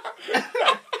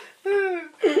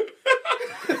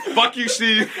 Fuck you,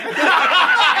 Steve.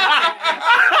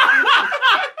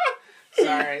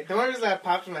 Sorry. The one reason that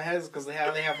popped in my head is because they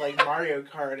have like Mario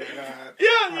Kart at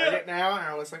Target now, and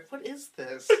I was like, what is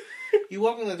this? You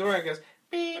walk in the door and it goes,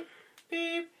 beep,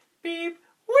 beep, beep,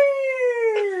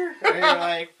 wee! And you're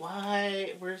like,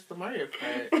 why? Where's the Mario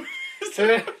Kart?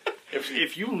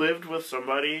 If you lived with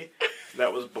somebody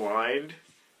that was blind,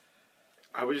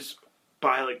 I would just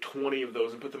buy like 20 of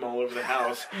those and put them all over the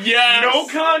house. Yes! No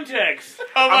context.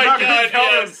 Oh my I'm not god, gonna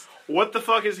tell them yes! what the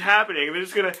fuck is happening. They're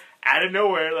just gonna out of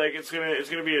nowhere, like it's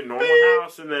gonna be a normal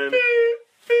house, and then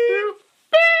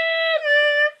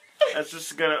that's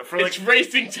just gonna for like It's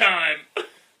racing time!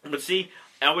 But see,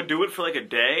 I would do it for like a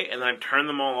day, and then I'd turn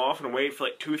them all off and wait for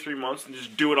like 2-3 months and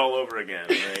just do it all over again.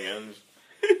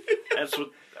 That's what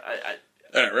I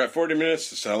Alright, we're at 40 minutes.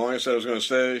 That's how long I said I was going to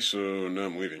stay, so now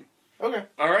I'm leaving. Okay.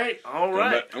 Alright, all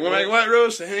right. I'm going back to White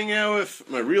Rose to hang out with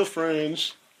my real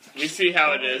friends. we see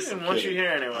how it is. I didn't want you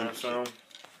here anyway, so.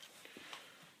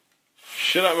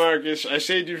 Shut up, Marcus. I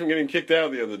saved you from getting kicked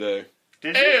out the other day.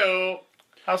 Did you? Ew!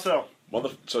 How so?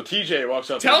 So TJ walks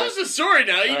up. Tell us the story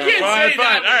now. You can't Fine, say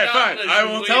fine. that. All right, without fine. us I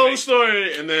will tell the leaving.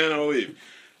 story and then I'll leave.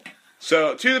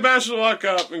 So two of the bouncers walk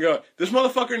up and go, "This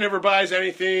motherfucker never buys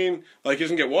anything. Like he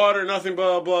doesn't get water, nothing,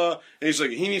 blah blah." And he's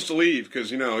like, he needs to leave because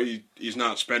he's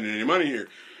not spending any money here.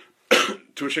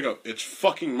 To which I go, "It's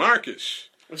fucking Marcus."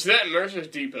 Was that Mercer's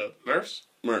Depot? Merce.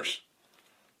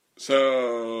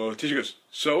 So TJ goes,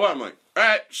 "So what?" I'm like, "All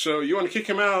right. So you want to kick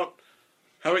him out?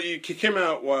 How about you kick him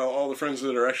out while all the friends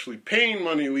that are actually paying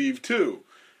money leave too?"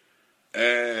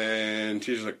 And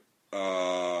TJ's like,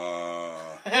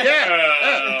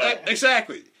 yeah,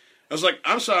 exactly. I was like,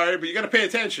 "I'm sorry, but you got to pay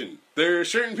attention. There are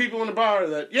certain people in the bar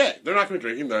that, they're not going to be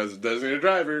drinking. There's a designated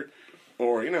driver,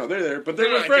 or they're there, but they're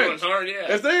with not going friends. hard,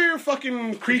 yeah. If they're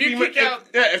fucking creepy,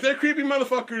 if they're creepy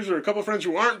motherfuckers or a couple of friends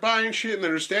who aren't buying shit and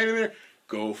they're just standing there,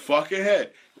 go fuck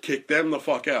ahead, kick them the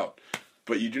fuck out.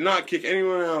 But you do not kick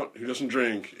anyone out who doesn't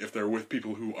drink if they're with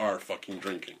people who are fucking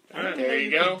drinking. Alright, There there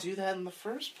you go. do that in the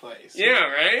first place. Yeah,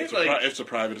 right? It's a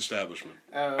private establishment.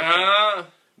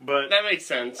 But that makes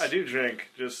sense. I do drink,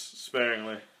 just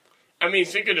sparingly. I mean,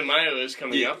 Cinco de Mayo is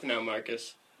coming up now,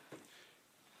 Marcus.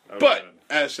 Oh, But, God.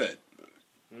 as said,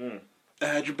 I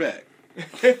had your back.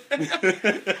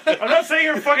 I'm not saying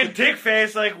you're a fucking dick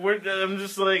face. Like I'm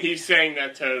just like He's saying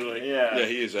that totally. yeah. Yeah,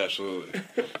 he is absolutely.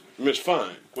 I mean, it's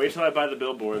fine. Wait till I buy the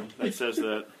billboard that says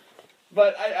that.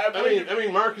 But I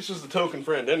mean, Marcus is the token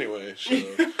friend anyway. So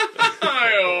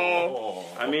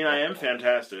I mean, I am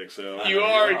fantastic. So you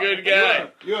are a good guy.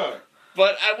 You are.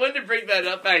 But I wanted to bring that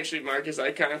up, actually, Marcus.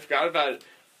 I kind of forgot about it.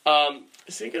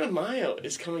 Cinco de Mayo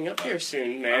is coming up here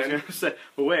soon, I was man. gonna say,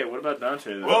 but wait, what about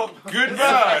Dante? Though? Well,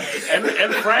 goodbye. and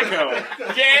Franco.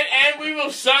 And we will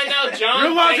sign out, John.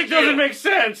 Your logic Thank you. doesn't make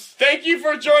sense. Thank you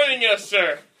for joining us,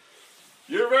 sir.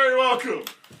 You're very welcome.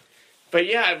 But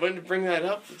yeah, I wanted to bring that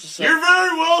up. Just like, You're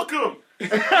very welcome.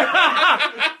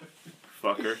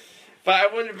 Fucker. but I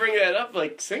wanted to bring that up.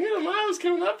 Like, Cinco de Mayo is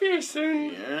coming up here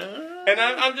soon. Yeah. And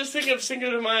I'm just thinking of Cinco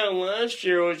de Mayo last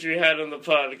year, which we had on the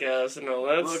podcast and all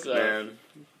that Look, stuff. man.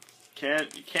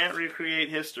 You can't recreate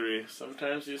history.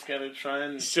 Sometimes you just gotta try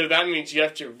and So that means you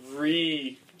have to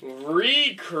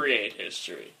recreate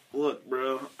history. look,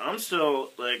 bro. I'm still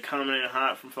like coming in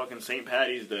hot from fucking St.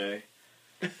 Patty's Day.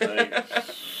 Like,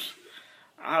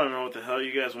 I don't know what the hell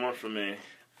you guys want from me.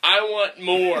 I want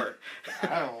more.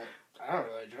 I don't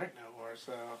really drink no more,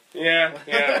 so. Yeah.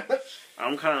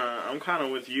 I'm kind of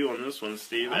with you on this one,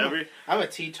 Steve. I'm a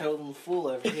teetotal fool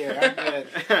over here. I'm good.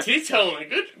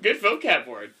 Teetotaling, good vocab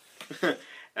word.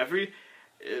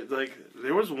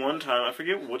 There was one time, I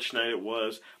forget which night it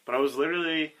was, but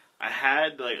I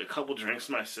had like a couple drinks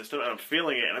in my system and I'm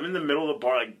feeling it, and I'm in the middle of the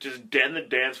bar, like just dead in the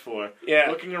dance floor,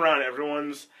 looking around.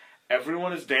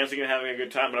 Everyone is dancing and having a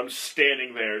good time, but I'm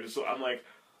standing there. I'm like,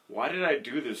 why did I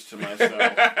do this to myself?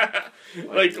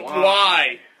 like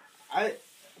why?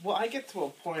 I get to a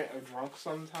point of drunk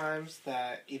sometimes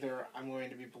that either I'm going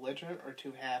to be belligerent or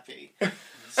too happy.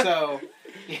 So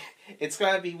it's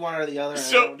got to be one or the other.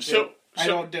 I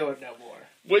don't do it no more.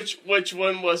 Which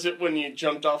one was it when you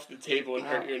jumped off the table and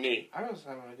hurt your knee? I was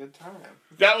having a good time.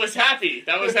 That was happy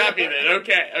then.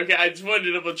 Okay. I just wanted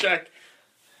to double check.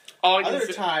 Other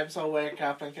times I'll wake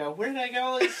up and go, where did I get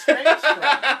all these scrapes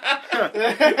from?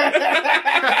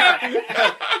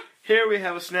 Here we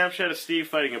have a Snapchat of Steve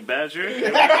fighting a badger.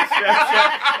 Here we have a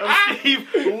Snapchat of Steve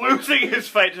losing his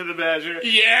fight to the badger.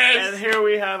 Yes! And here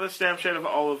we have a Snapchat of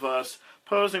all of us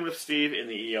posing with Steve in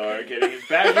the ER, getting his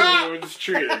badger wounds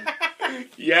treated.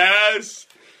 Yes!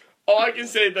 All I can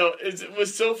say, though, is it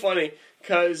was so funny,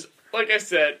 because, like I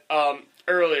said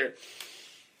earlier,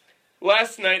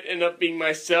 last night ended up being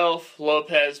myself,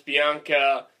 Lopez,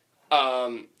 Bianca,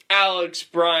 Alex,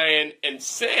 Brian, and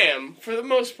Sam, for the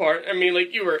most part. I mean,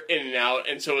 like, you were in and out,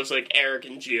 and so was, like, Eric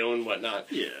and Gio and whatnot.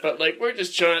 Yeah. But, like, we're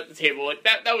just chilling at the table. Like,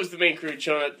 that was the main crew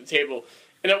chilling at the table.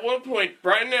 And at one point,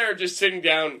 Brian and I are just sitting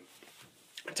down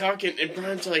talking, and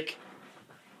Brian's like,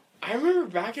 I remember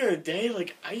back in the day,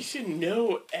 like, I used to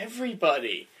know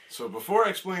everybody. So before I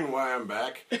explain why I'm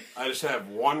back, I just have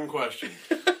one question.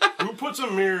 Who puts a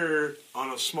mirror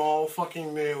on a small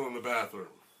fucking nail in the bathroom?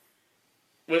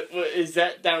 What, is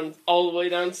that down all the way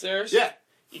downstairs? Yeah.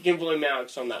 You can blame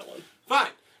Alex on that one.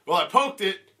 Fine. Well, I poked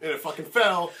it, and it fucking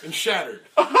fell and shattered.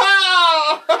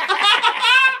 Oh!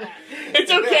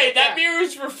 It's okay. That mirror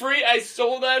was for free. I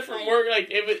stole that from work. Like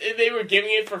they were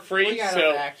giving it for free. We got so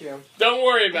a vacuum. don't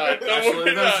worry about it. Don't Actually,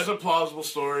 worry about this is it. a plausible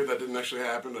story that didn't actually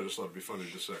happen. I just thought it'd be funny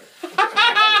to say.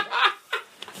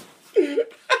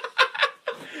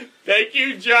 Thank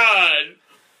you, John.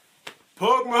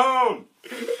 Poke Mahone!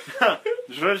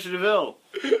 George DeVille.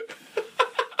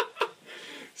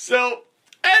 So,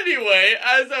 anyway,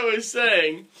 as I was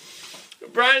saying,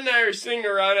 Brian and I were sitting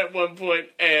around at one point,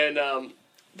 and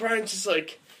Brian's just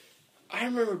like, I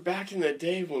remember back in the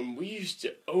day when we used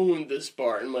to own this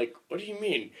bar. And I'm like, what do you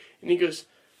mean? And he goes,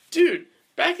 dude,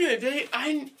 back in the day,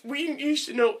 we used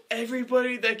to know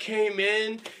everybody that came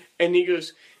in. And he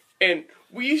goes, and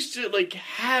we used to, like,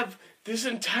 have this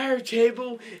entire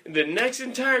table, and the next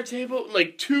entire table, and,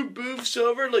 like, 2 booths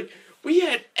over. Like, we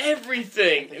had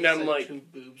everything. And I'm like... 2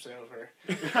 boobs over.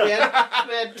 We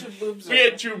had 2 boobs over. We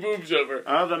had 2 boobs over.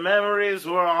 Oh, the memories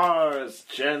were ours,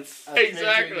 gents.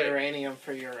 Exactly. Uranium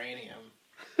for uranium.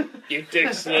 You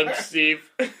dick slip, Steve.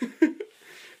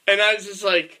 And I was just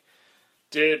like,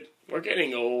 dude, we're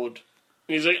getting old.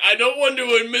 And he's like, I don't want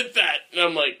to admit that. And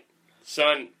I'm like,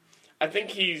 son, I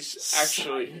think he's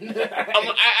actually...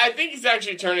 I think he's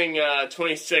actually turning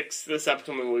 26 this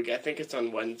upcoming week. I think it's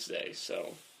on Wednesday,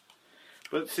 so...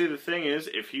 But see, the thing is,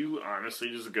 if you honestly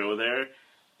just go there,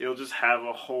 you'll just have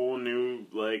a whole new,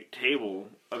 like, table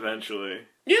eventually.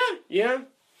 Yeah.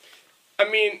 I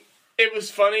mean, it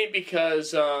was funny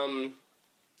because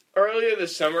earlier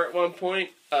this summer at one point,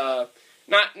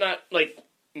 not like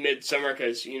midsummer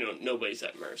because, you know, nobody's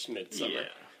at Merce midsummer. Yeah.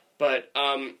 But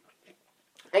I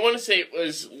want to say it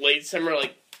was late summer,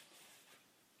 like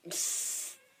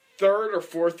 3rd or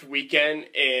 4th weekend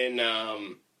in...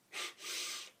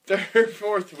 3rd or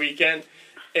 4th weekend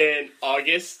in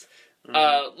August.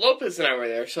 Lopez and I were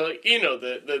there, so like, you know,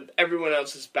 the everyone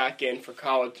else is back in for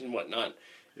college and whatnot.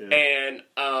 Yeah.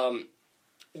 And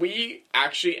we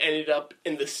actually ended up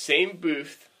in the same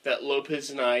booth that Lopez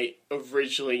and I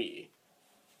originally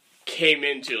came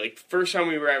into. Like, first time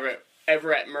we were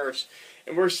ever at Merce,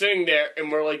 and we're sitting there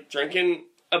and we're like drinking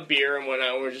a beer and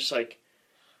whatnot. And we're just like,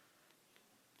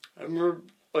 I remember.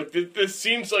 Like, this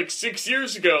seems like 6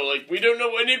 years ago. Like, we don't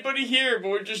know anybody here, but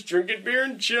we're just drinking beer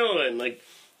and chilling. Like,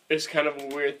 it's kind of a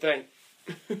weird thing.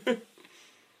 I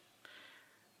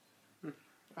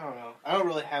don't know. I don't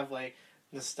really have, like,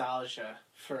 nostalgia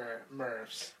for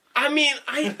Mervs. I mean,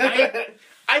 I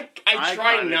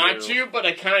try not to, but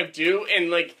I kind of do. And,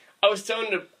 like, I was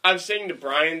saying to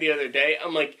Brian the other day,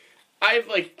 I'm like, I have,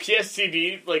 like,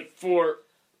 PSCD, like, for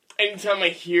anytime I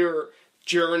hear...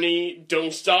 Journey,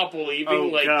 Don't Stop Believing. Oh,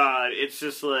 like, God, it's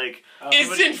just like...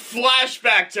 instant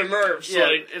flashback to Mervs. Yeah,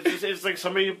 like. it's like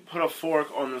somebody put a fork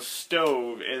on the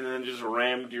stove and then just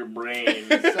rammed your brain.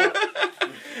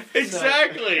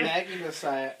 Exactly.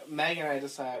 So Maggie and I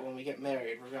decide when we get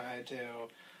married, we're going to do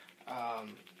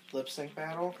lip sync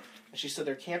battle. And she said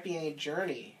there can't be any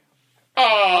Journey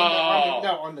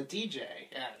on the DJ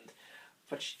end.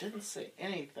 But she didn't say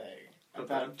anything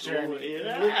about Journey.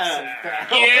 Yeah.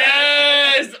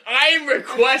 Yes! I'm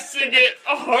requesting it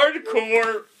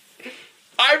hardcore.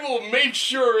 I will make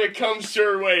sure it comes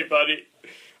your way, buddy.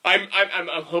 I'm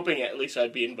hoping at least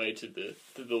I'd be invited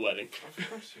to the wedding. Of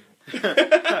course you would.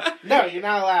 No, you're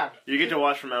not allowed. You get to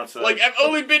watch from outside. Like, I've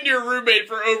only been your roommate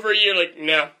for over a year. Like,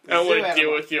 no, I don't want to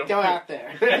deal with you. Go out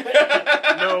there.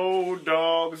 No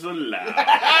dogs allowed.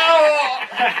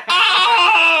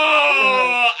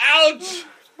 Oh! Ouch!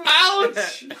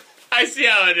 Ouch! I see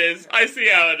how it is.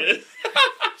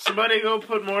 Somebody go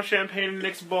put more champagne in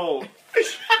Nick's bowl.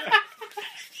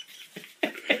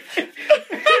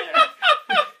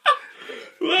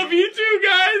 Love you too,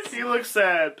 guys. He looks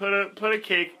sad. Put a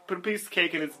piece of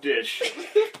cake in his dish.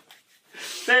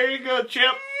 There you go,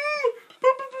 Chip.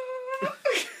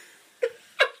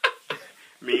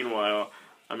 Meanwhile,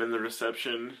 I'm in the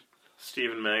reception.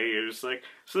 Steve and Maggie are just like,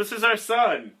 so this is our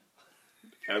son.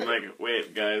 And I'm like,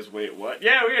 wait, guys, wait, what?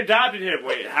 Yeah, we adopted him.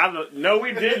 Wait, no,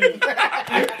 we didn't.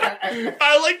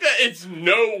 I like that it's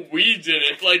no, we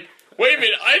didn't. Like, wait a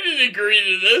minute, I didn't agree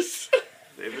to this.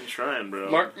 They've been trying, bro.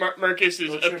 Marcus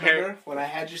is apparently. Remember when I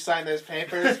had you sign those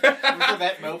papers for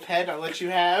that moped I let you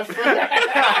have?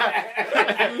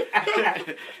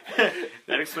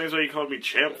 That explains why you called me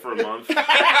Champ for a month.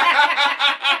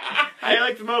 I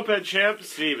like the moped, Champ.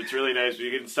 Steve, it's really nice, but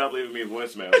you can stop leaving me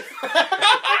voicemails.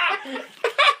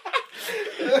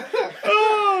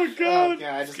 Oh, God. Oh,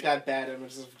 God, I just got bad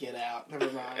images of Get Out.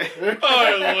 Never mind.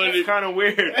 It's kind of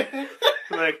weird.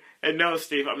 Like, and no,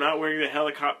 Steve, I'm not wearing the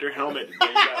helicopter helmet that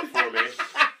you got for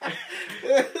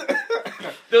me.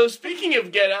 Though, speaking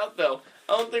of Get Out, though,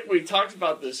 I don't think we talked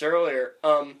about this earlier.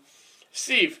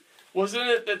 Steve, wasn't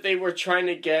it that they were trying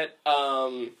to get,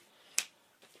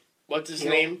 what's his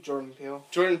name? Jordan Peele.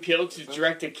 Jordan Peele to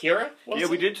direct Akira? Yeah,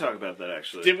 we did talk about that,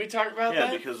 actually. Did we talk about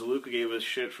that? Yeah, because Luke gave us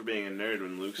shit for being a nerd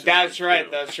when Luke's... That's right.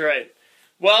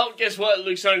 Well, guess what?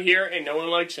 Luke's on here, and no one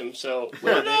likes him, so...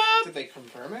 Did they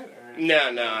confirm it? Or? No,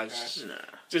 it's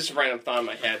just a random thought in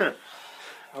my head.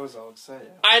 I was all excited.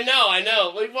 I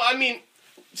know. Like, well, I mean,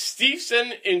 Steve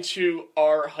sent it into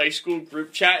our high school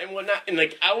group chat and whatnot, and,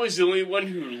 like, I was the only one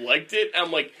who liked it.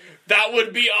 I'm like, that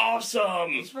would be awesome!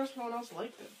 I'm surprised no one else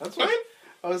liked it. That's what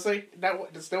I was like,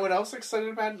 is no one else excited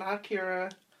about an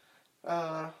Akira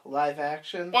live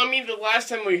action? Well, I mean, the last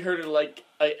time we heard of, like,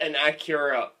 an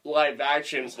Akira live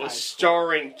action was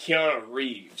starring Keanu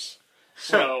Reeves.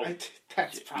 So...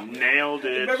 That's probably... Nailed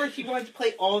it. Remember, he wanted to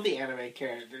play all the anime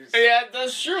characters. Yeah,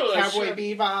 that's true. Cowboy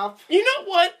Bebop. You know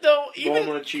what, though? Even...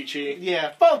 Bulma Chi-Chi.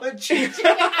 Yeah, Bulma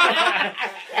Chi-Chi.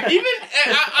 Even,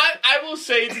 I will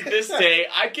say to this day,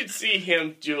 I could see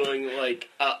him doing, like,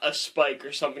 a Spike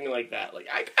or something like that. Like,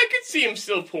 I could see him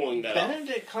still pulling that off.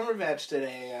 Benedict Cumberbatch did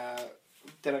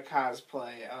a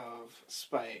cosplay of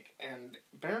Spike, and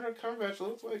Benedict Cumberbatch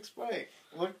looks like Spike.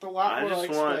 Looked a lot more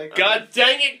like Spike. God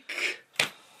dang it!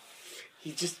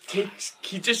 He just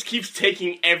keeps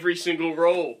taking every single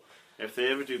role. If they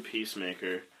ever do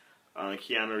Peacemaker,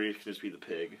 Keanu Reeves can just be the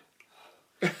pig.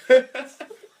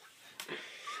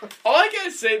 All I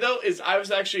gotta say, though, is I was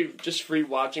actually just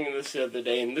rewatching this the other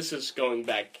day, and this is going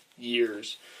back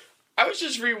years. I was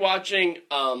just rewatching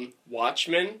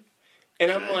Watchmen,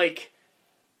 and I'm like,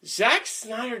 Zack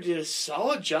Snyder did a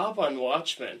solid job on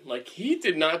Watchmen. Like, he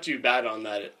did not do bad on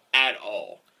that at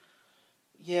all.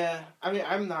 Yeah, I mean,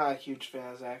 I'm not a huge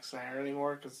fan of Zack Snyder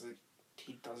anymore because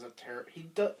he doesn't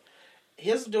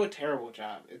do a terrible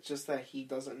job. It's just that he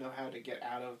doesn't know how to get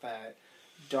out of that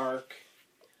dark.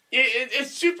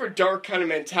 It's super dark kind of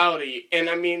mentality,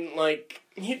 and I mean, like,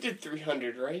 he did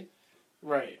 300, right?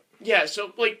 Right. Yeah,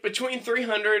 so, like, between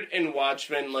 300 and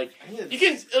Watchmen, like, you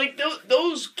can, like,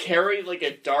 those carry, like,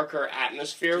 a darker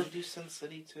atmosphere. Did he do Sin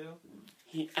City, too?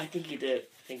 I think he did.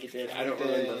 I don't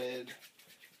remember.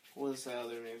 What was the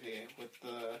other movie with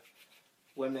the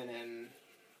women in...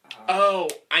 oh,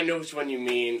 I know which one you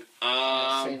mean.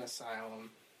 Insane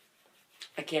Asylum.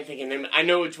 I can't think of the name. I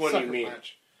know which one Sucker you mean.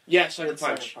 Punch. Yeah, Sucker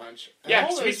Punch. Yeah,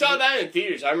 so we saw that in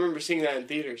theaters. I remember seeing that in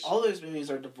theaters. All those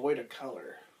movies are devoid of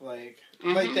color. Like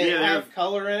they have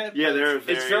color in it. Yeah,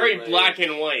 it's very like, black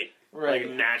and white. Right.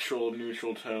 Like natural,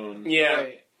 neutral tone. Yeah.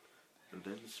 Right. And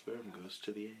then the sperm goes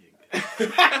to the egg.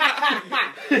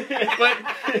 But,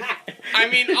 I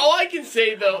mean, all I can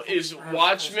say, though, is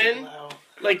Watchmen,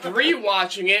 like,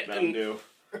 rewatching it,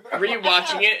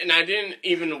 and I didn't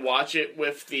even watch it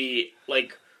with the,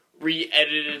 like,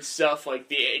 re-edited stuff, like,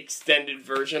 the extended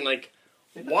version, like,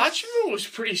 Watchmen was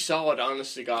pretty solid,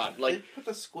 honest to God. Like, did they put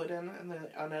the squid in the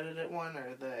unedited one,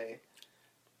 or they...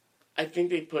 I think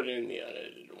they put it in the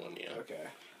unedited one, yeah. Okay.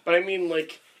 But, I mean,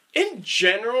 like... In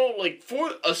general, like, for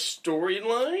a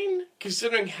storyline,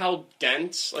 considering how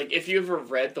dense, like, if you ever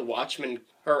read the Watchmen,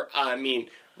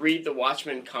 read the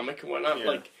Watchmen comic and whatnot,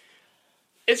 like,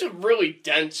 it's a really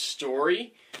dense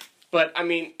story, but, I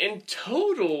mean, in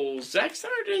total, Zack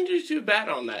Snyder didn't do too bad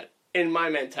on that, in my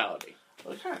mentality.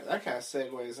 Well, that kind of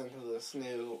segues into this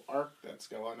new arc that's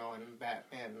going on in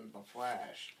Batman and The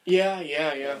Flash. Yeah.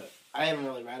 I haven't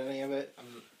really read any of it.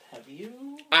 Have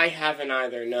you? I haven't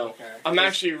either, no. Okay. I'm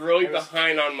actually really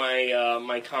behind on my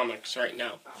my comics right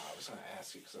now. Oh, I was going to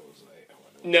ask you because I was like...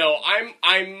 No,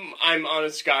 I'm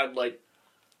honest to God, like,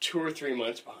 2 or 3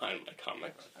 months behind my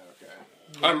comics. Okay.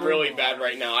 I'm really bad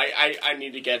right now. I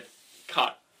need to get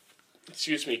caught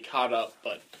up,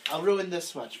 but... I'll ruin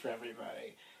this much for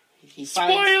everybody.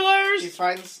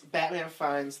 Spoilers! Batman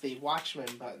finds the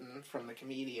Watchmen button from the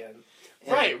comedian.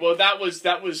 Right, well, that was,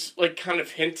 like, kind of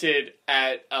hinted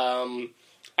at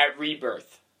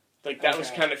Rebirth. Like, that was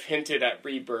kind of hinted at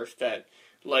Rebirth that,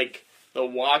 like, the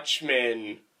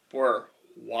Watchmen were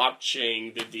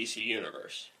watching the DC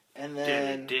Universe. And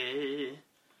then...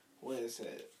 what is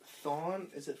it? Thawne?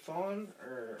 Is it Thawne?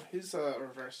 Or who's a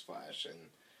Reverse Flash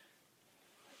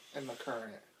in the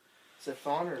current? Is it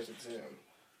Thawne or is it Zoom?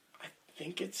 I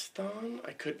think it's Thawne.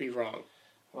 I could be wrong.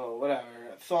 Well, whatever.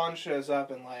 Thawne shows up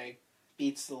and, like,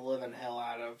 beats the living hell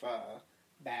out of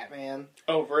Batman.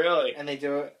 Oh, really? And they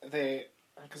do it,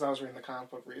 because I was reading the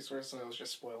comic book resource and it was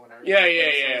just spoiling everything. Yeah.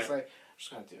 So it's like, I'm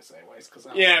just going to do this anyways.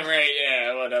 Yeah, right,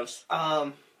 yeah, what else?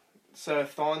 So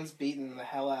Thawne's beating the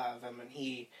hell out of him and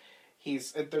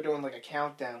they're doing, like, a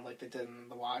countdown like they did in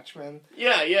The Watchmen.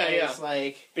 Yeah. It's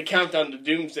like... The countdown to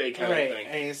Doomsday kind of thing.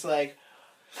 And he's like...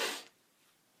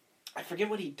 I forget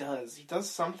what he does. He does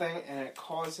something and it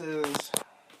causes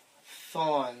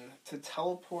Thawne to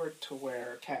teleport to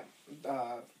where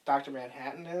Dr.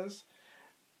 Manhattan is.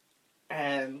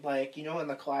 And, like, you know in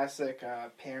the classic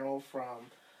panel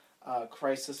from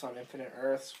Crisis on Infinite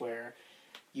Earths where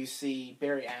you see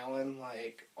Barry Allen,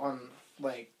 like,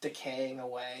 decaying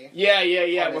away.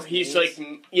 Yeah, where he's, like,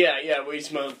 where he's,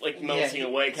 melting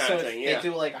away kind of thing, They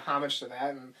do, like, a homage to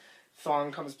that, and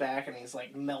Thawne comes back and he's,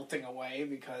 like, melting away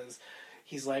because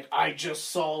he's like, I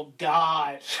just saw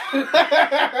God.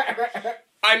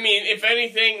 I mean, if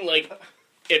anything, like,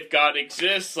 if God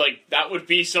exists, like, that would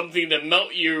be something to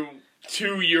melt you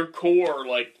to your core,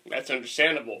 like, that's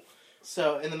understandable.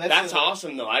 So in the midst that's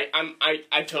awesome though. I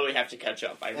totally have to catch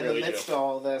up. I really do. In the midst of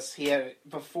all this,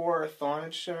 before Thawne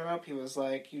had shown up, he was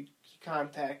like, he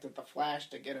contacted the Flash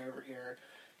to get over here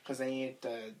because they needed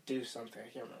to do something. I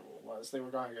can't remember what it was. They were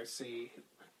going to go see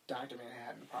Dr.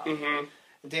 Manhattan probably. Mm-hmm.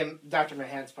 Dr.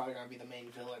 Manhattan's probably going to be the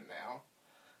main villain now.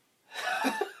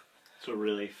 It's a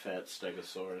really fat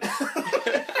Stegosaurus.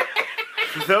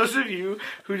 For those of you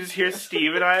who just hear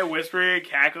Steve and I whispering and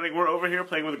cackling, we're over here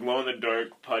playing with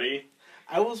glow-in-the-dark putty.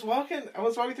 I was walking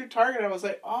through Target and I was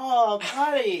like, oh,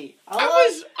 putty. I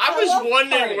was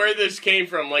wondering putty. Where this came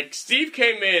from. Like, Steve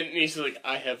came in and he's like,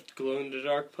 I have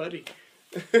glow-in-the-dark putty.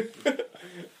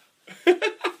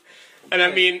 And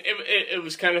I mean, it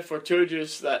was kind of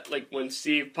fortuitous that, like, when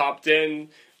Steve popped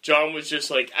in, John was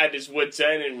just, like, at his wit's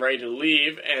end and ready to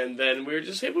leave, and then we were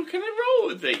just able to kind of roll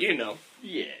with it, you know.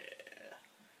 Yeah.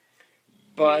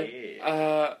 But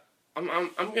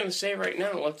I'm gonna say right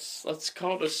now, let's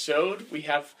call it a sode. We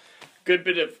have a good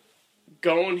bit of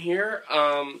going here.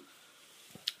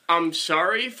 I'm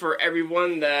sorry for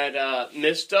everyone that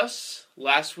missed us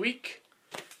last week,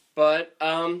 but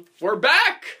we're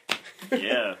back.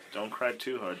 Yeah, don't cry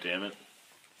too hard, damn it.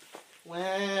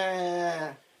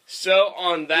 Wah. So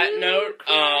on that note,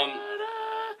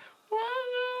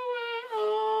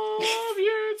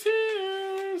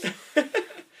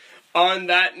 on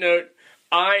that note,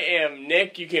 I am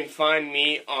Nick. You can find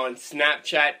me on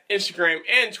Snapchat, Instagram,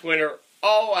 and Twitter,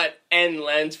 all at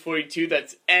nlenz42.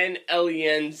 That's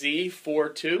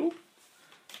NLENZ42.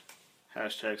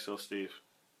 Hashtag still Steve.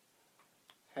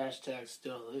 Hashtag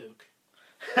still Luke.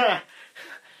 You can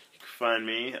find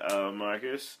me,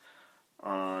 Marcus,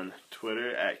 on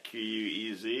Twitter at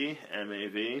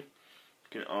QUEZMAV. You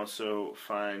can also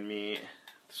find me,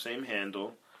 the same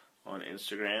handle, on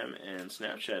Instagram and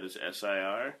Snapchat is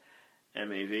SIRMAV.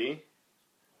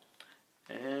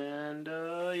 And,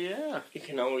 yeah. You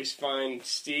can always find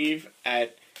Steve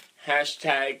at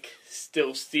hashtag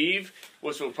StillSteve,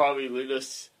 which will probably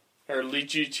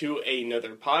lead you to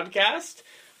another podcast.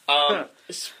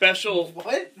 Special.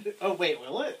 What? Oh, wait,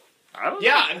 will it? I don't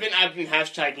know. I've been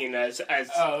hashtagging as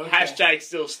hashtag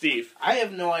StillSteve. I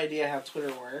have no idea how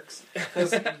Twitter works.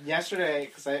 Because yesterday,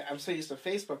 I'm so used to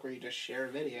Facebook where you just share a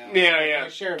video. Yeah. I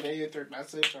share a video through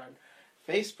message on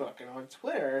Facebook, and on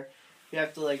Twitter, you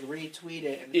have to, like, retweet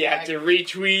it. And you have to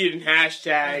retweet and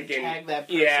hashtag. And tag that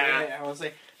person. Yeah. And I was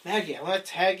like, Maggie, I want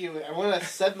to tag you. I want to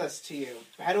send this to you.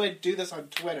 How do I do this on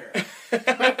Twitter?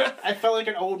 I felt like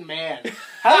an old man.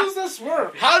 How does this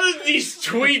work? How do these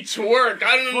tweets work?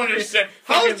 I don't understand.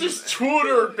 How does this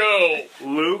Twitter go?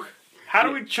 Luke, how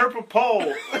do we chirp a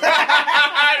pole?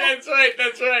 That's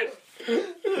right.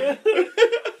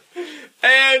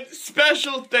 And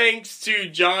special thanks to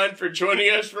John for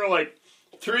joining us for like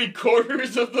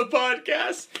 3/4 of the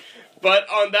podcast. But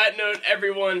on that note,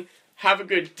 everyone, have a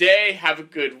good day, have a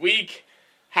good week,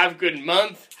 have a good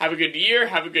month, have a good year,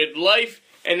 have a good life.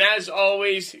 And as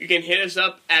always, you can hit us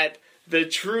up at The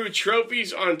True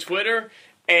Trophies on Twitter.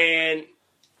 And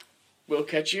we'll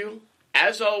catch you,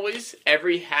 as always,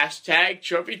 every hashtag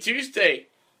Trophy Tuesday.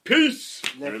 Peace!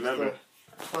 Next, remember,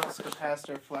 flux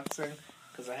capacitor flexing,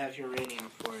 because I have uranium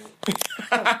for it.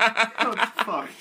 Oh, fuck.